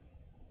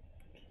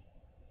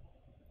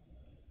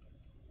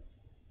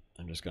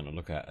 I'm just going to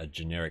look at a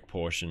generic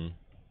portion.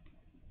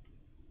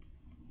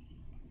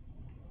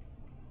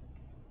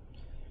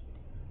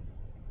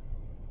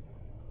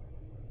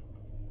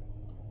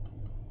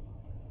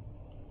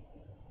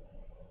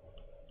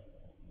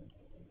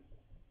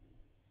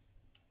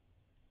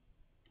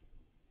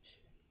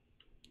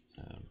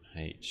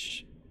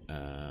 H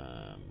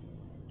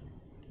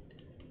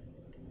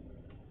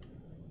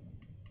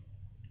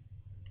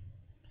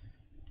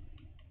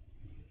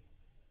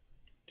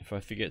if I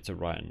forget to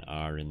write an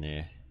R in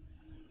there,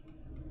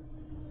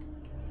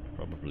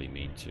 probably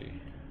mean to.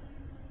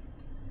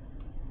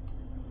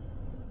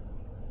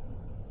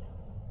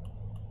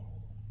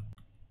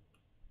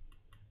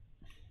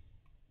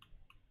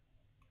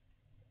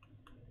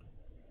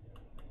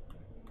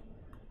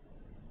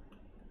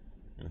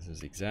 And this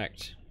is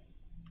exact.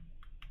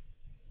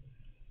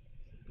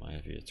 My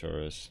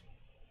Vietoris.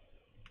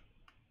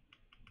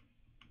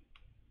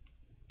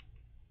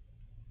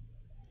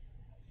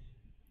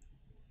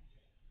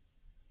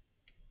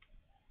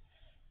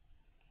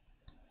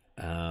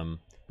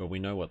 But we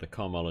know what the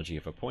cohomology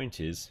of a point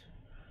is.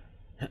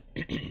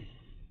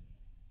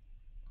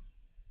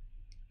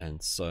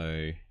 And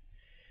so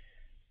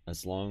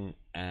as long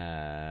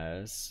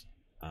as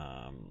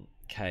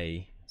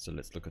k, so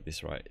let's look at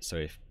this, right? So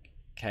if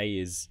k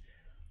is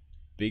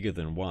bigger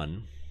than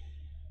 1,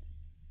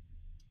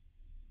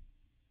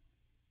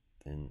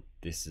 then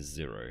this is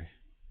 0.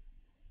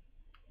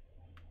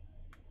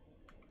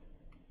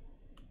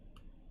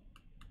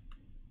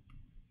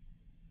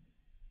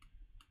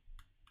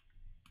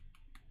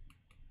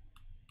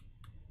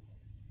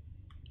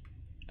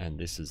 And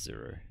this is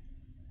 0.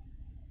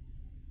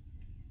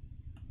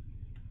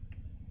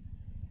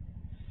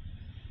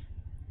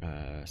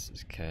 This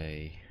is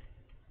k.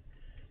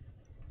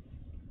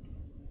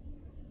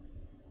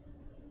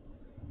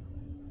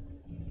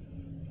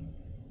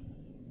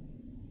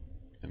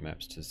 It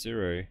maps to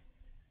 0.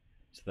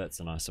 So that's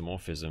an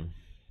isomorphism.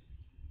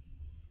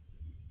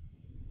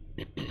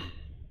 And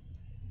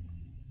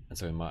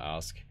so we might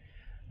ask,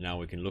 now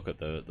we can look at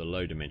the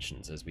low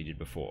dimensions as we did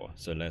before.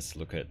 So let's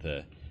look at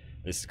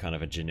this is kind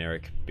of a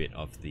generic bit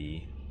of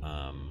the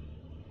long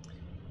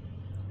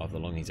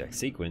exact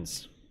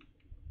sequence.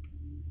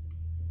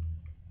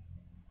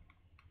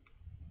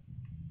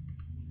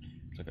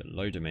 Look at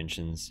low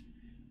dimensions.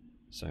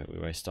 So we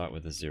always start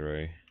with a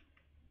 0.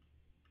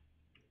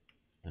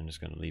 I'm just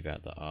going to leave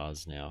out the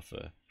r's now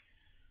for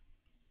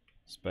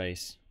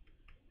space.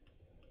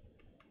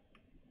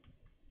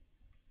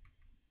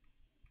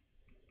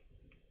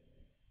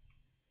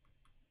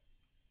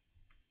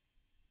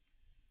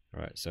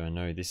 Alright, so I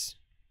know this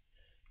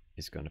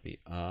is going to be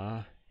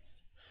r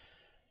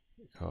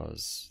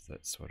because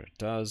that's what it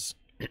does.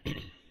 I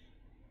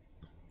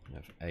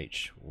have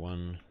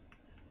h1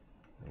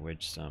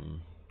 wedge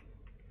sum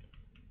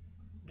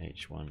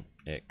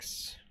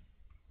h1x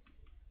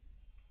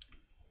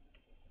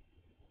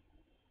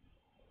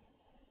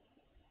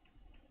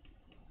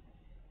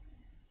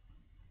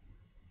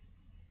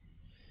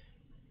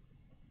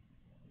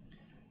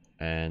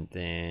and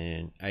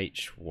then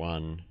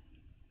h1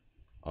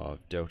 of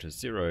delta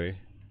 0,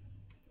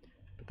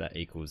 but that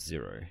equals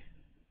 0.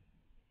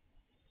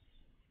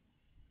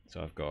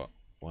 So I've got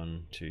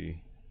 1, 2,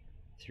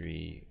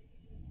 3,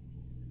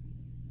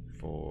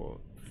 4,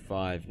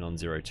 5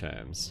 non-zero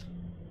terms.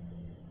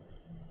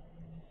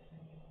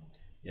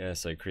 Yeah,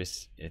 so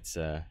Chris, it's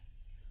there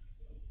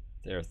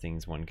are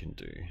things one can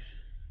do.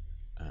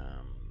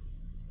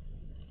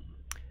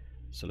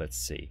 So let's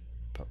see.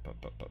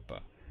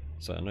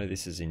 So I know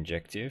this is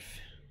injective,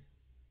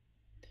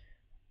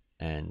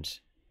 and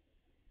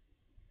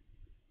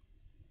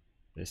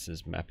this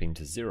is mapping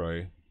to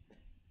 0,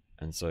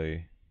 and so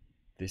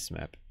this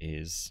map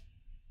is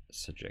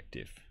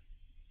surjective.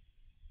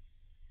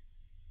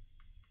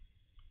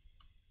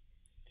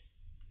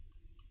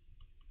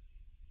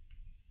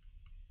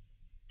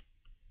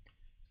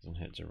 Doesn't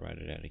have to write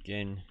it out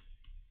again,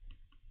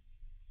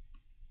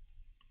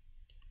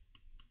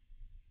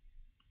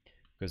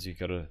 because you've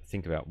got to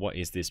think about what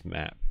is this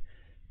map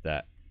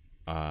that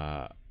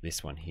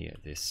this one here,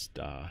 this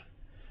star.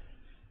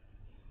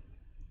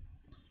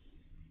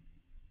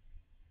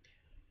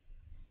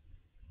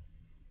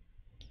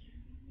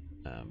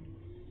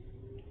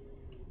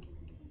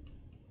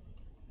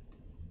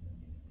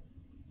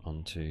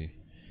 Onto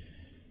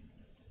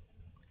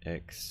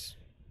x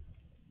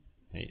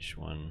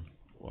h1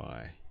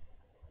 y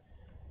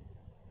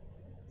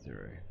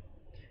 0.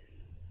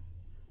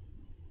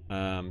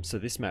 So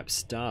this map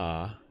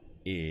star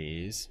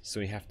is, so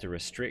we have to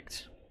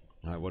restrict.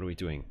 All right, what are we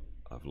doing?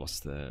 I've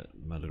lost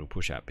my little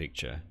push out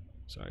picture.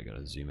 Sorry, I got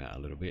to zoom out a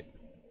little bit.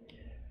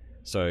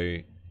 So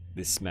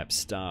this map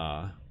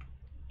star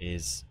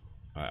is,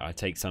 I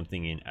take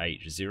something in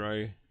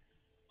h0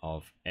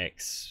 of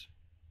x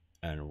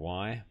and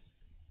y.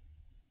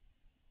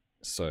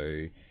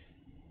 So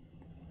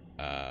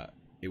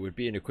it would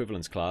be an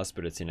equivalence class,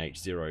 but it's in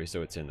h0,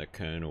 so it's in the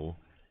kernel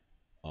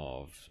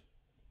of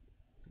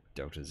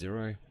delta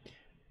 0.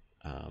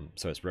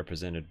 So it's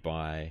represented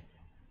by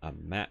a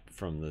map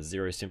from the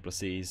 0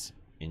 simplices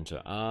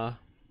into R,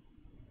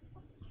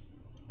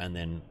 and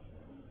then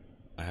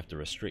I have to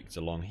restrict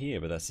along here,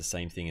 but that's the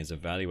same thing as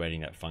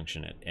evaluating that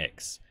function at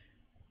x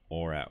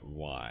or at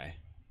y.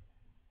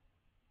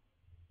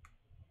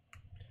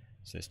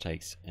 So this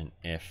takes an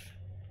f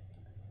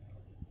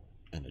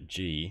and a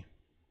g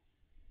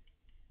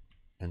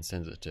and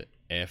sends it to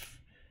f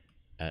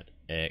at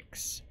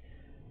x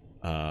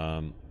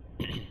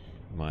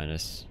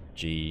minus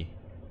g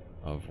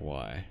of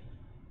y.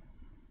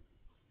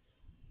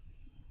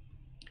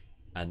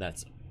 And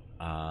that's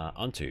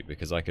onto,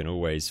 because I can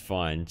always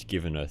find,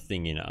 given a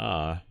thing in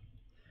R,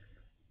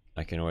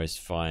 I can always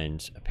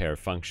find a pair of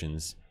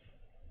functions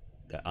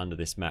that under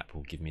this map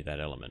will give me that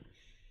element.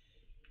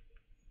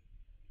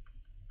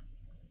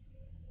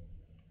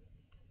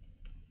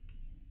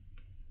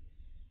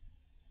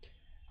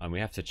 And we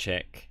have to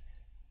check,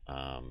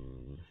 so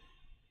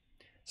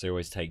you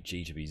always take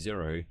g to be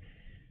 0,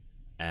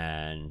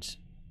 and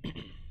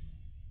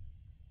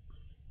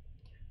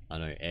I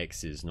know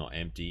x is not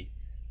empty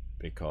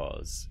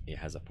because it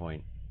has a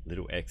point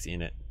little x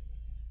in it,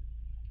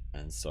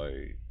 and so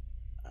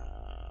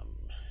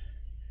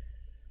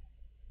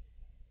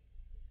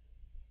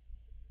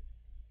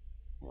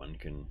one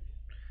can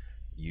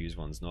use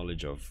one's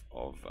knowledge of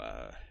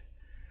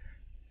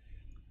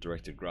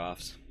directed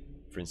graphs,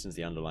 for instance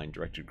the underlying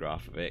directed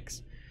graph of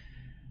x,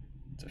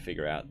 to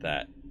figure out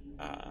that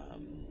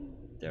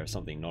there is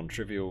something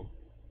non-trivial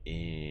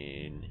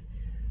in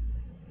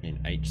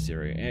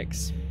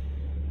H0x.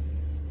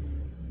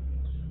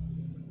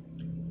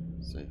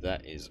 So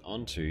that is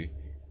onto,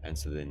 and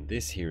so then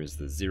this here is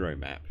the zero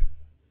map,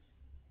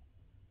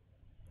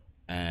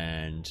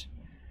 and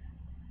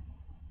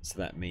so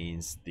that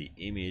means the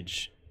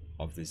image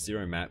of the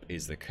zero map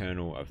is the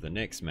kernel of the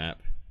next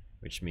map,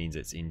 which means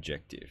it's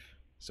injective.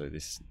 So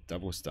this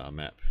double star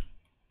map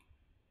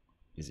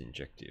is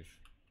injective.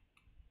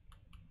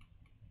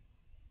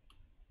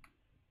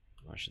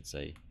 I should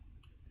say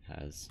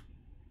has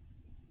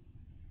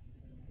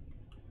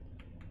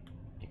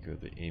equal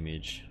the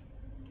image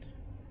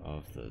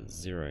of the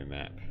zero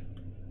map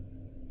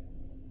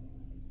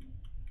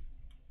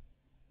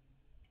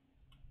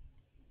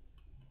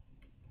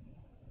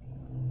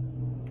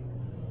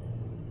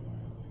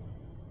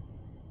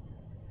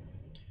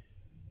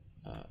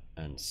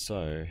and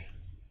so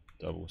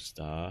double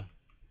star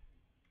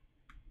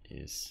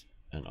is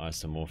an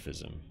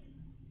isomorphism.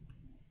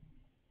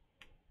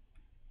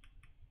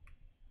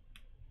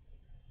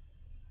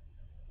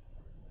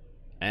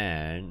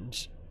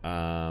 And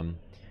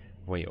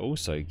we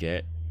also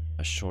get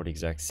a short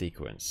exact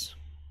sequence.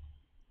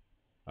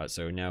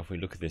 So now if we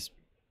look at this,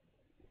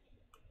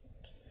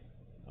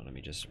 let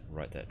me just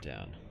write that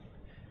down.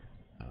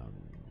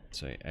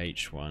 So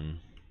H1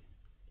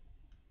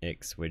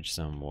 x wedge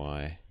sum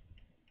y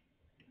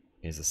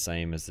is the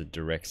same as the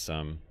direct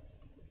sum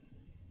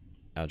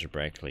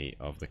algebraically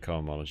of the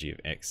cohomology of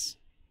x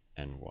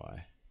and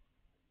y.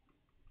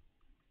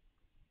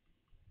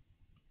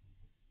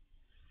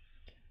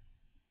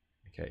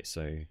 Okay,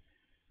 so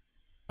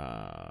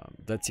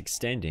that's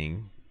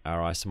extending our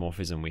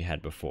isomorphism we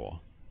had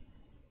before.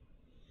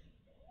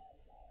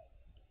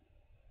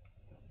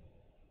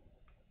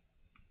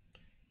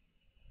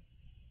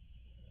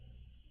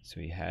 So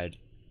we had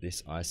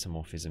this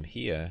isomorphism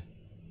here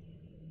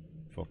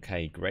for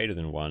k greater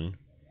than 1,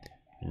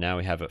 and now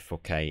we have it for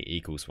k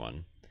equals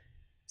 1.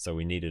 So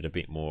we needed a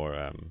bit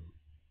more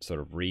sort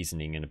of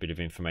reasoning and a bit of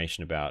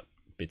information about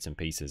bits and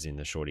pieces in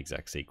the short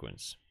exact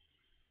sequence.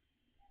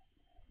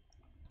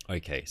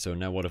 Okay, so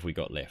now what have we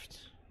got left?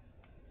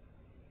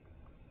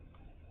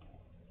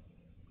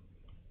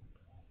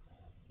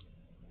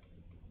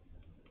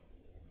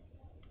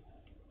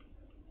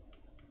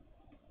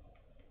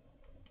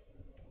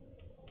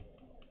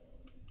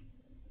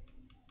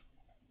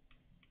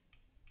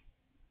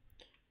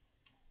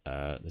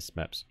 This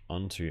maps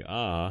onto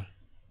R,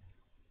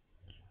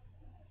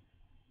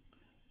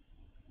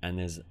 and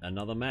there's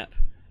another map,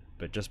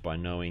 but just by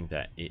knowing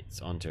that it's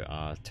onto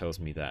R tells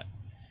me that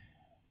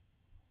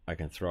I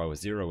can throw a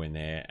 0 in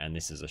there and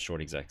this is a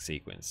short exact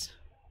sequence,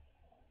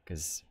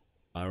 because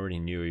I already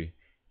knew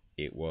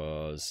it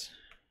was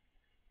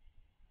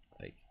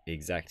like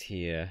exact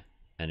here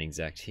and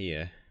exact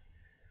here.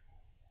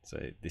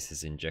 So this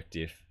is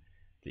injective.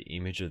 The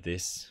image of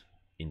this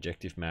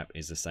injective map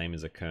is the same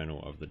as the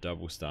kernel of the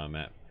double star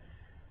map,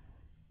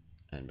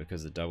 and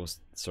because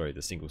the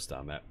single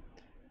star map,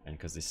 and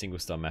because the single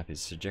star map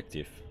is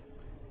surjective,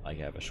 I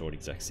have a short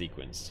exact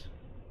sequence,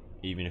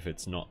 even if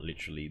it's not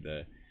literally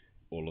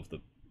all of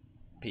the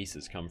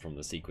pieces come from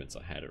the sequence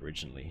I had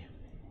originally.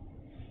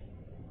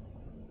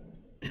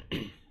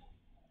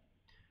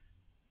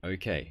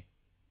 Okay,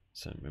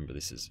 so remember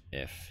this is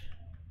f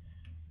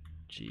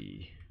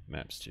g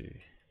maps to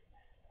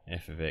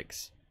f of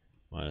x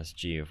minus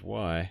g of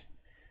y,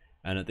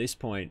 and at this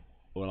point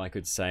all I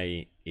could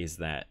say is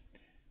that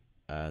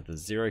the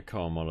zero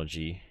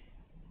cohomology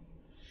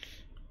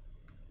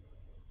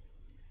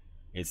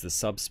is the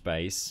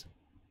subspace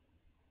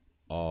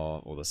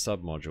or the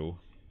submodule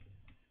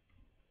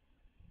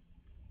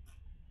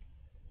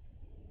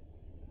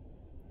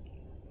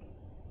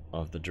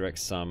of the direct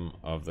sum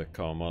of the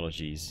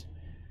cohomologies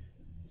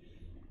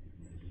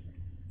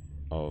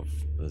of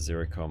the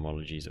zero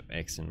cohomologies of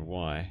x and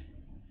y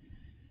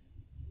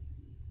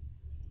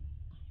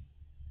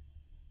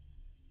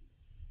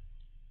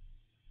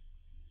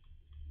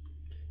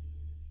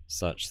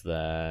such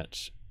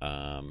that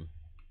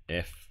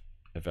f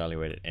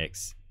evaluated at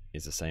x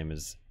is the same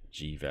as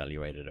g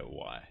evaluated at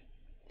y.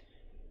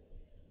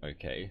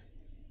 Okay.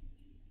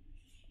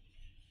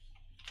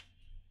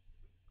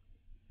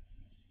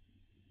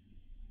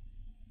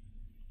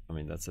 I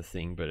mean, that's a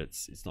thing, but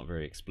it's not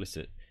very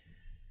explicit.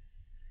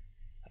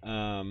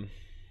 Yeah,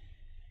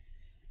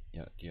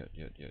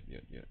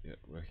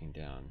 working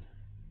down.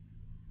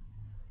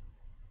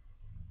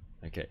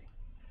 Okay,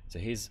 so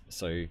here's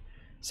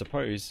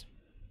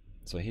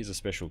a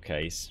special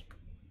case.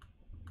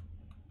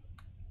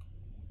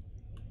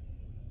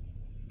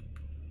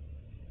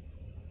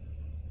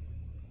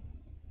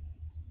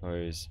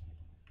 Suppose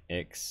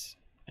x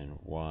and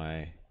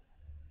y,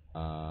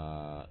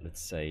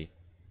 let's say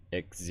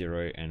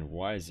x0 and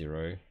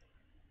y0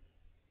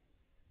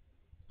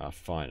 are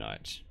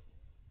finite.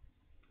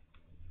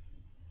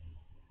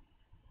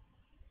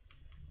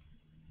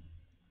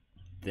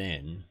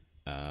 then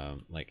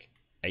like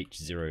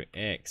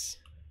H0x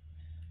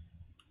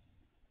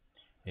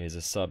is a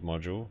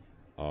submodule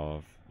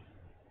of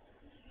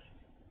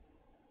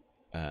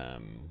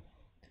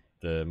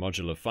the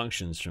modular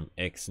functions from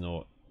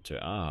x0 to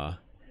r,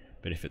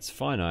 but if it's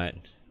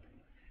finite,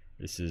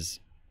 this is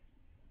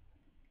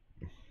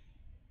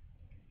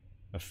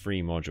a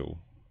free module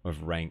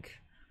of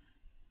rank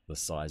the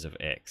size of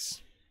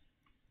x.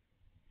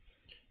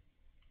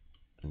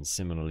 And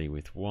similarly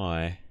with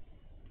y,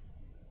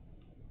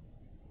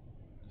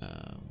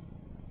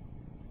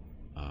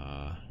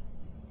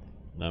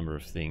 number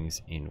of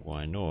things in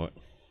y0,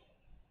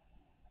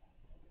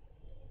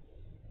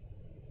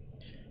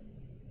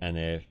 and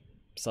their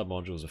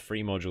submodules are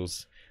free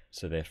modules,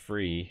 so they're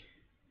free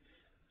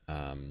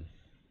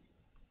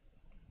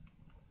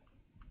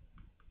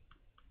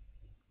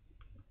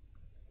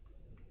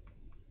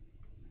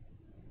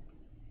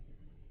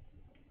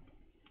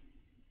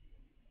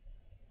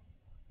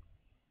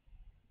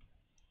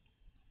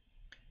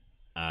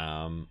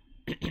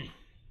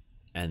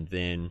and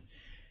then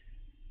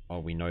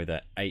we know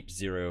that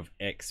H0 of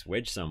x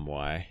wedge sum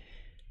y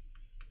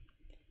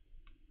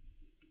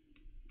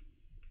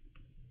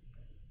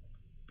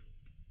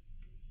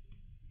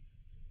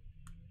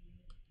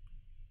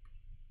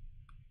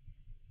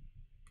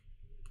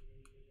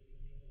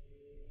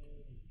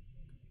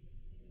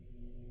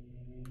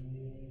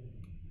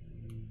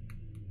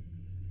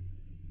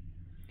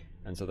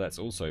and so that's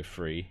also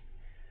free,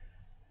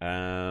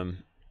 and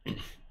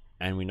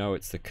we know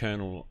it's the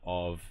kernel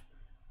of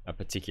a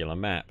particular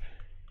map.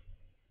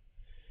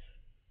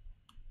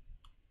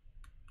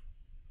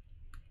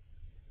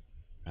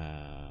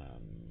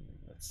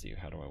 Let's see,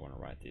 how do I want to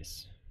write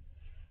this?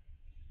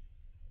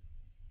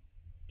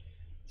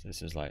 So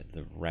this is like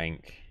the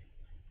rank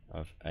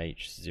of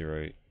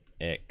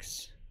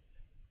H0x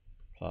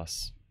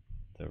plus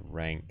the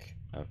rank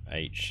of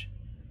H0y,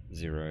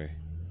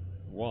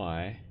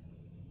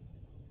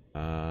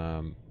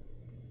 and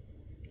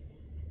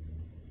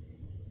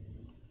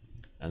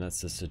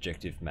that's the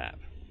surjective map.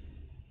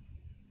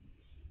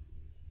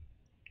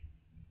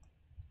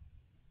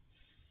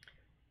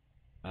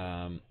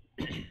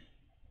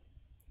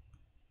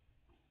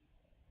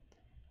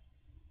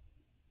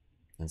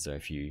 And so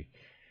if you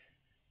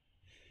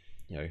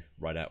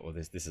write out, well,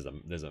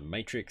 there's a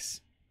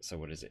matrix. So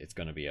what is it? It's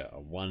going to be a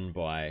 1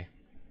 by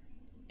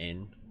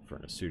n for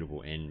a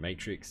suitable n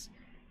matrix,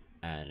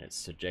 and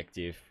it's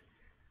surjective.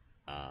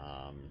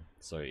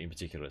 So in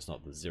particular, it's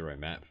not the zero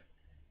map.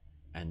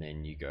 And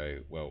then you go,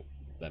 well,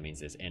 that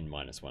means there's n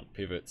minus 1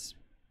 pivots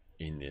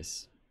in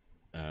this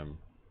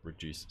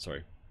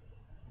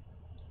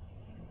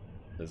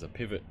there's a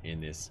pivot in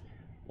this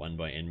 1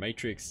 by n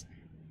matrix,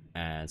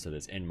 and so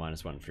there's n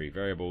minus 1 free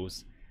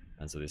variables,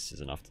 and so this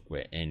is enough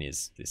where n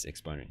is this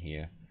exponent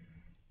here,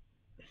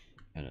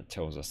 and it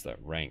tells us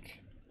that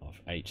rank of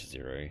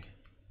H0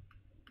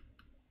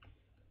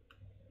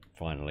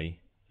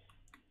 finally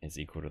is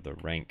equal to the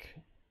rank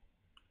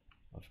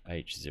of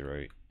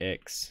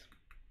H0x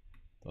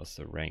plus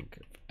the rank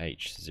of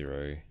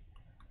H0y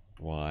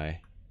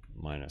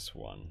minus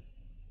 1.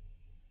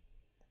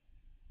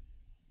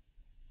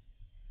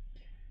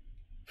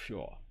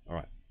 Sure. All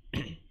right.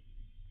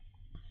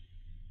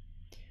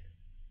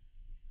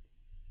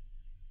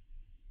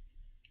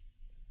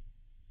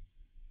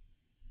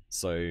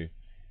 So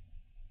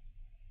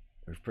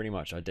we've pretty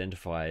much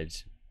identified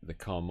the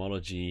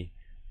cohomology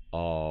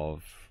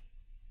of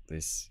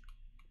this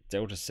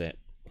delta set,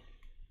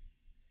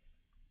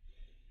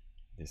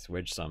 this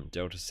wedge sum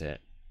delta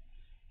set,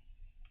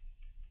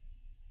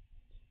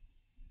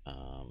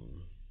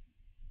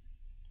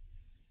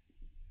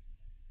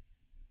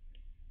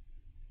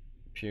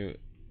 pure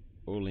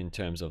all in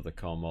terms of the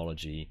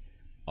cohomology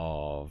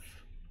of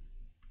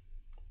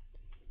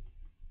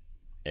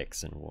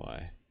x and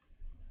y.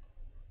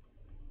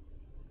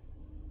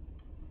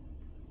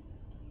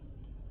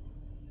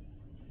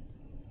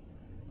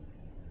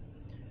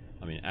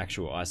 I mean,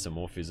 actual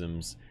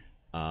isomorphisms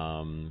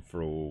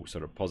for all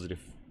sort of positive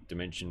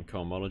dimension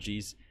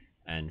cohomologies,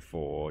 and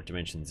for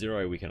dimension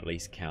 0 we can at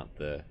least count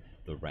the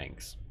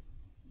ranks.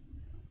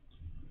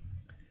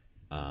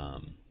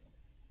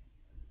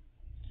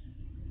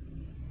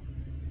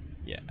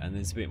 Yeah, and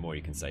there's a bit more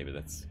you can say, but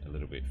that's a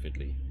little bit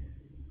fiddly.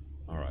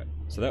 Alright,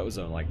 so that was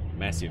a like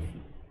massive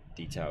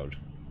detailed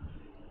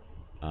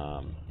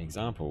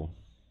example.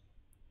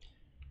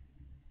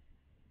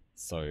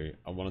 So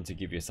I wanted to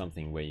give you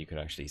something where you could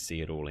actually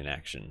see it all in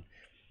action,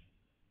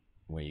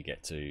 where you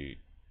get to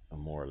a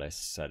more or less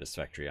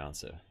satisfactory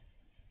answer.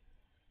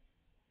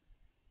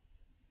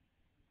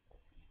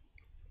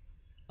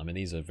 I mean,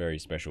 these are very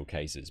special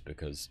cases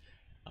because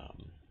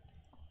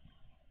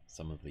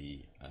some of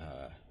the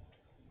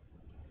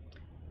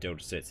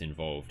delta sets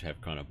involved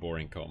have kind of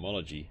boring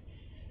cohomology,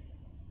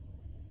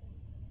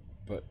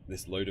 but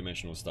this low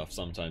dimensional stuff,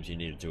 sometimes you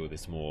need to do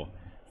this more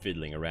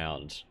fiddling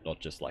around, not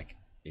just like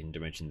in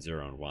dimension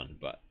 0 and 1,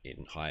 but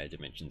in higher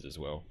dimensions as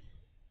well.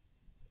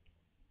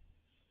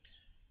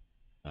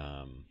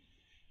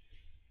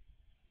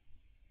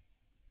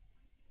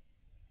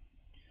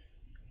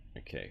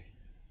 Okay.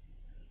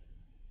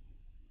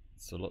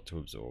 It's a lot to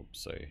absorb,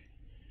 so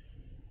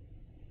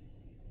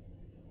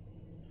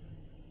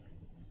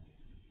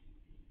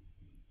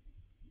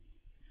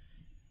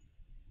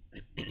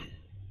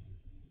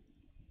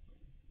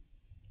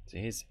so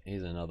here's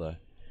another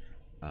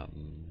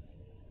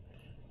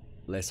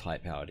less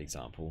high-powered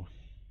example.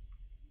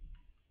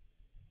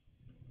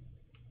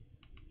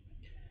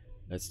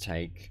 Let's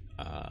take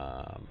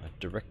a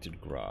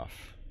directed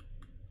graph,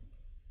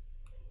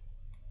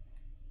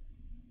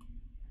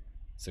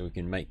 so we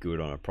can make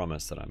good on a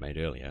promise that I made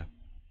earlier.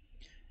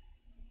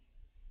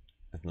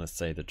 And let's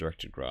say the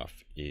directed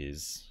graph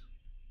is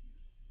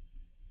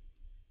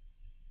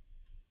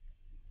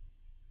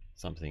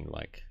something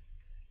like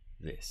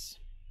this.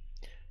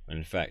 And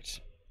in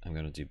fact, I'm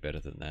going to do better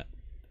than that.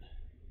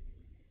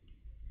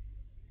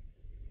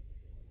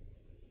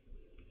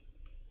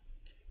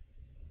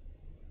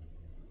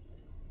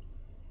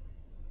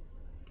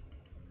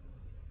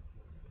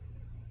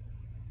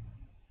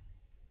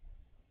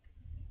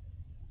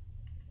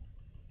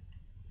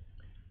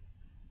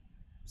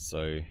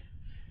 So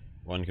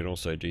one can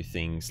also do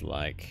things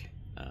like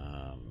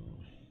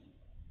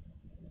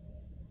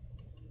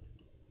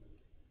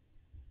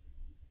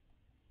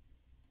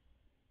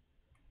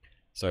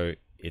so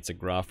it's a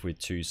graph with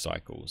two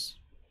cycles.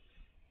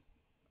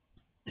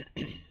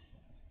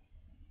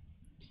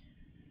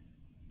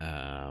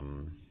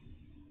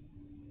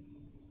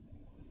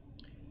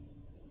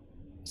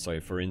 So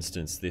for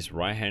instance, this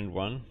right-hand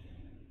one,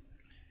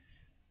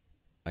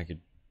 I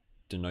could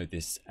denote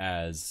this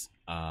as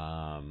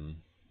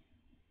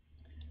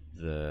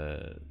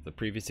the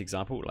previous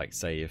example, like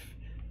say if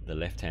the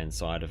left-hand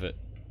side of it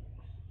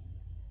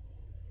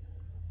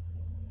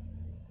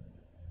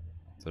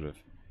sort of,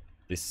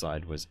 this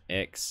side was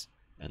x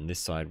and this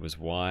side was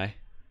y,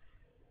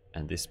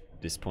 and this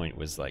point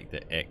was like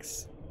the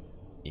x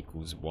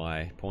equals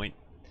y point.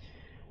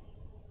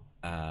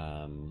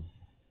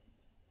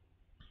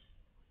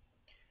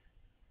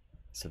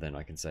 So then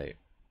I can say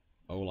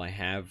all I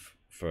have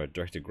for a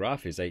directed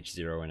graph is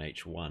h0 and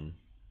h1,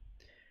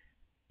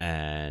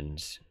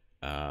 and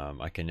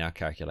I can now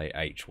calculate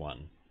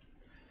h1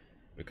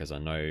 because I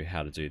know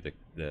how to do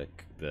the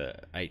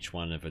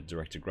h1 of a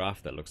directed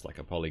graph that looks like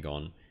a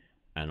polygon,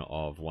 and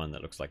of one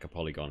that looks like a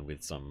polygon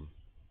with some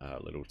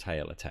little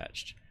tail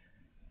attached.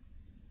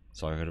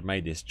 So I could have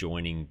made this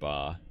joining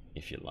bar,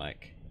 if you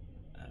like.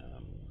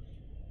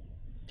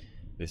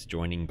 This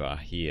joining bar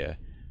here,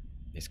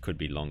 this could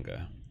be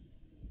longer.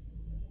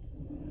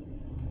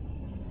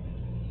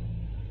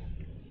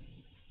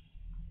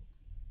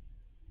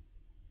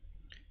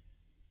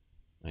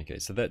 Okay,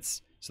 so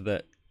this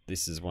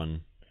is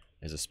one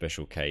as a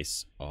special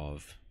case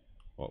of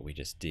what we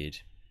just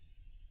did.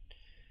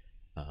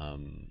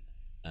 And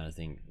I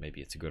think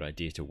maybe it's a good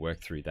idea to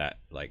work through that,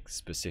 like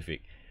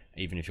specific,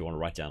 even if you want to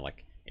write down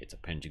like it's a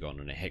pentagon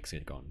and a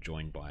hexagon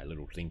joined by a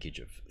little linkage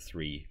of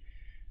three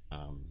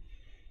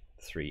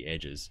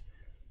edges,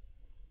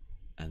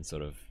 and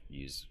sort of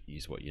use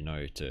what you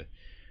know to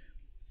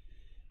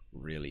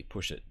really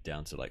push it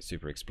down to like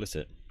super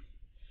explicit.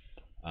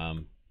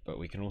 But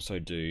we can also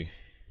do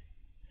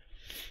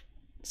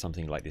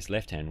something like this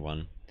left-hand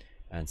one,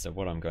 and so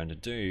what I'm going to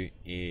do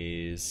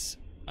is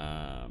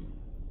I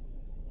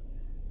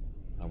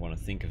want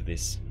to think of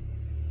this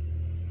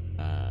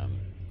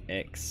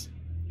x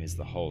is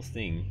the whole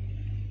thing.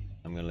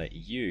 I'm going to let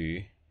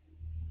u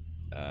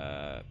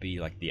be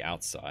like the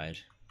outside.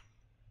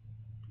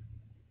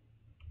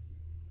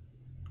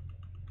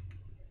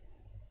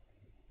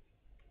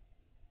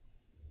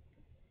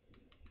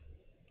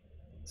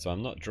 So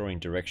I'm not drawing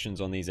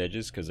directions on these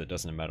edges because it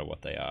doesn't matter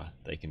what they are.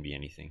 They can be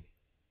anything.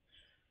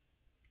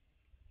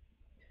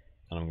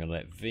 And I'm going to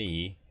let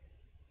v,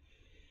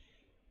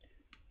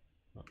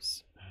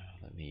 oops,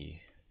 let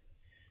me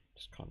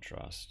just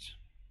contrast.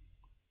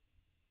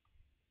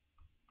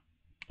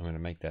 I'm going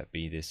to make that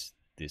be this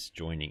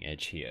joining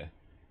edge here.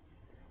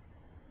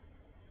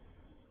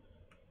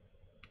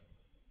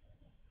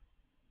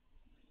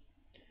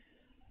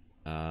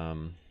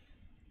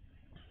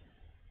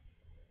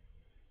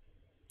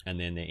 And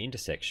then their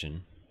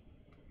intersection,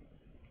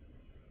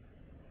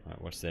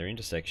 right, what's their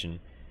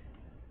intersection?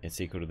 It's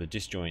equal to the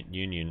disjoint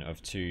union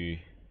of two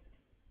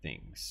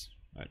things,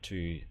 right,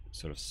 two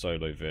sort of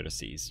solo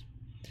vertices.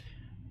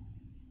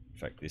 In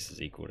fact, this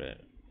is equal to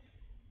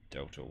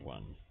delta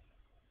 1.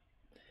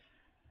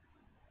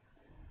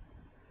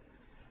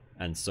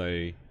 And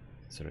so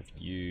sort of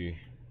u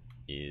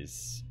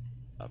is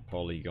a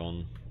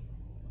polygon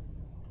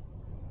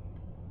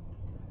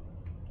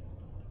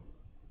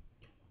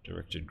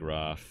directed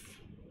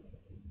graph,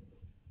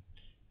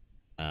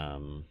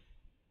 and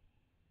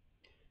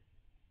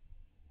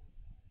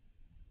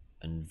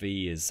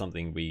v is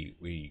something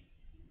we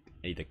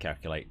either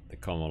calculate the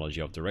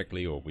cohomology of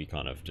directly, or we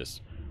kind of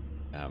just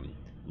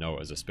know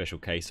it as a special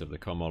case of the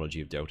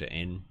cohomology of delta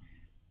n.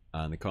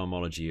 The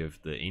cohomology of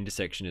the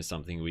intersection is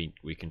something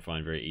we can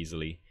find very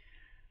easily,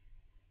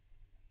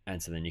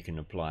 and so then you can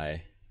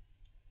apply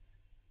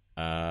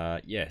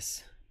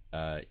yes,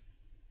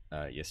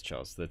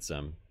 Charles, that's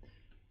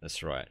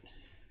That's right.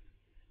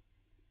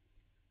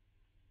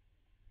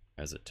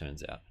 As it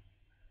turns out.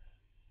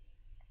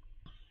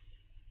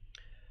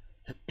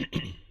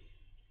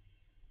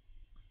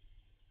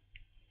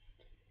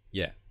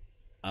 Yeah.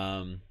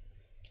 And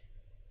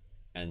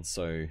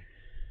so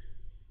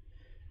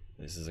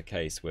this is a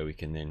case where we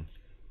can then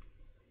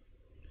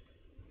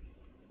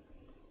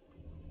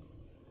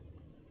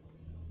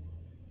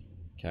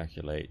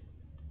calculate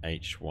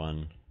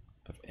h1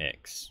 of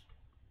x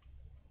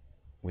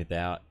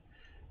without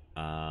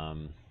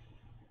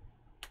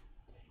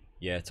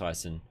yeah,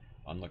 Tyson,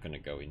 I'm not going to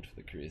go into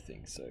the career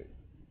thing, so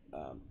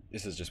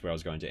this is just where I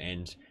was going to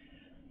end.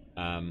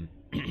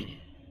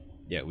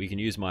 Yeah, we can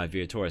use my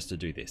Vietoris to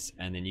do this,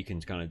 and then you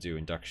can kind of do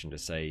induction to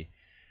say,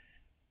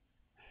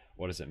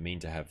 what does it mean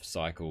to have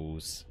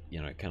cycles?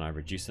 You know, can I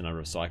reduce the number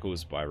of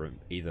cycles by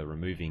either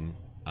removing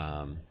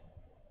an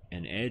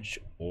edge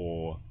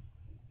or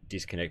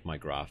disconnect my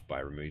graph by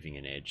removing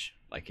an edge,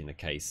 like in the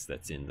case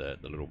that's in the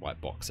little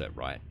white box set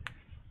right,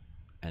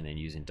 and then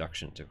use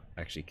induction to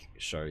actually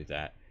show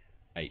that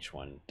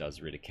h1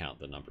 does really count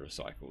the number of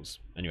cycles.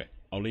 Anyway,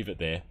 I'll leave it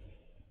there.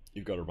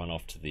 You've got to run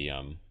off to the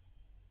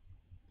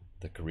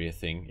career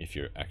thing if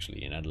you're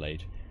actually in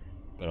Adelaide,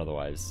 but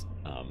otherwise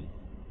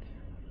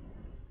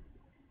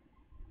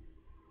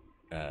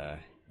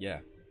yeah,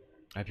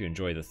 I hope you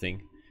enjoy the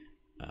thing.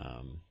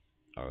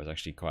 I was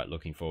actually quite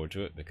looking forward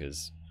to it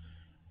because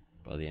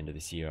by the end of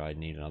this year I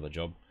need another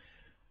job.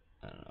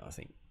 I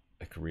think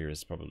a career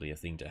is probably a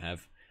thing to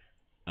have.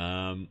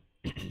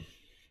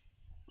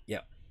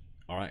 Yeah,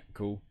 all right,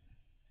 cool.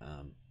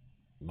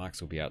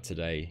 Marks will be out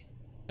today,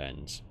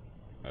 and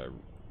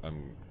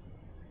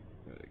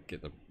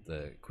get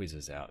the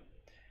quizzes out,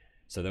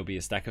 so there'll be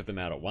a stack of them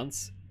out at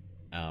once,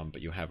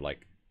 but you'll have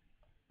like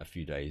a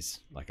few days,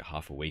 like a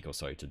half a week or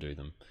so to do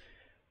them,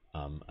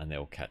 and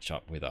they'll catch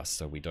up with us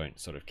so we don't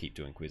sort of keep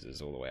doing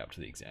quizzes all the way up to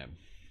the exam.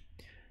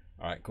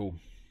 All right, cool.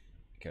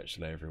 Catch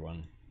you later,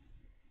 everyone.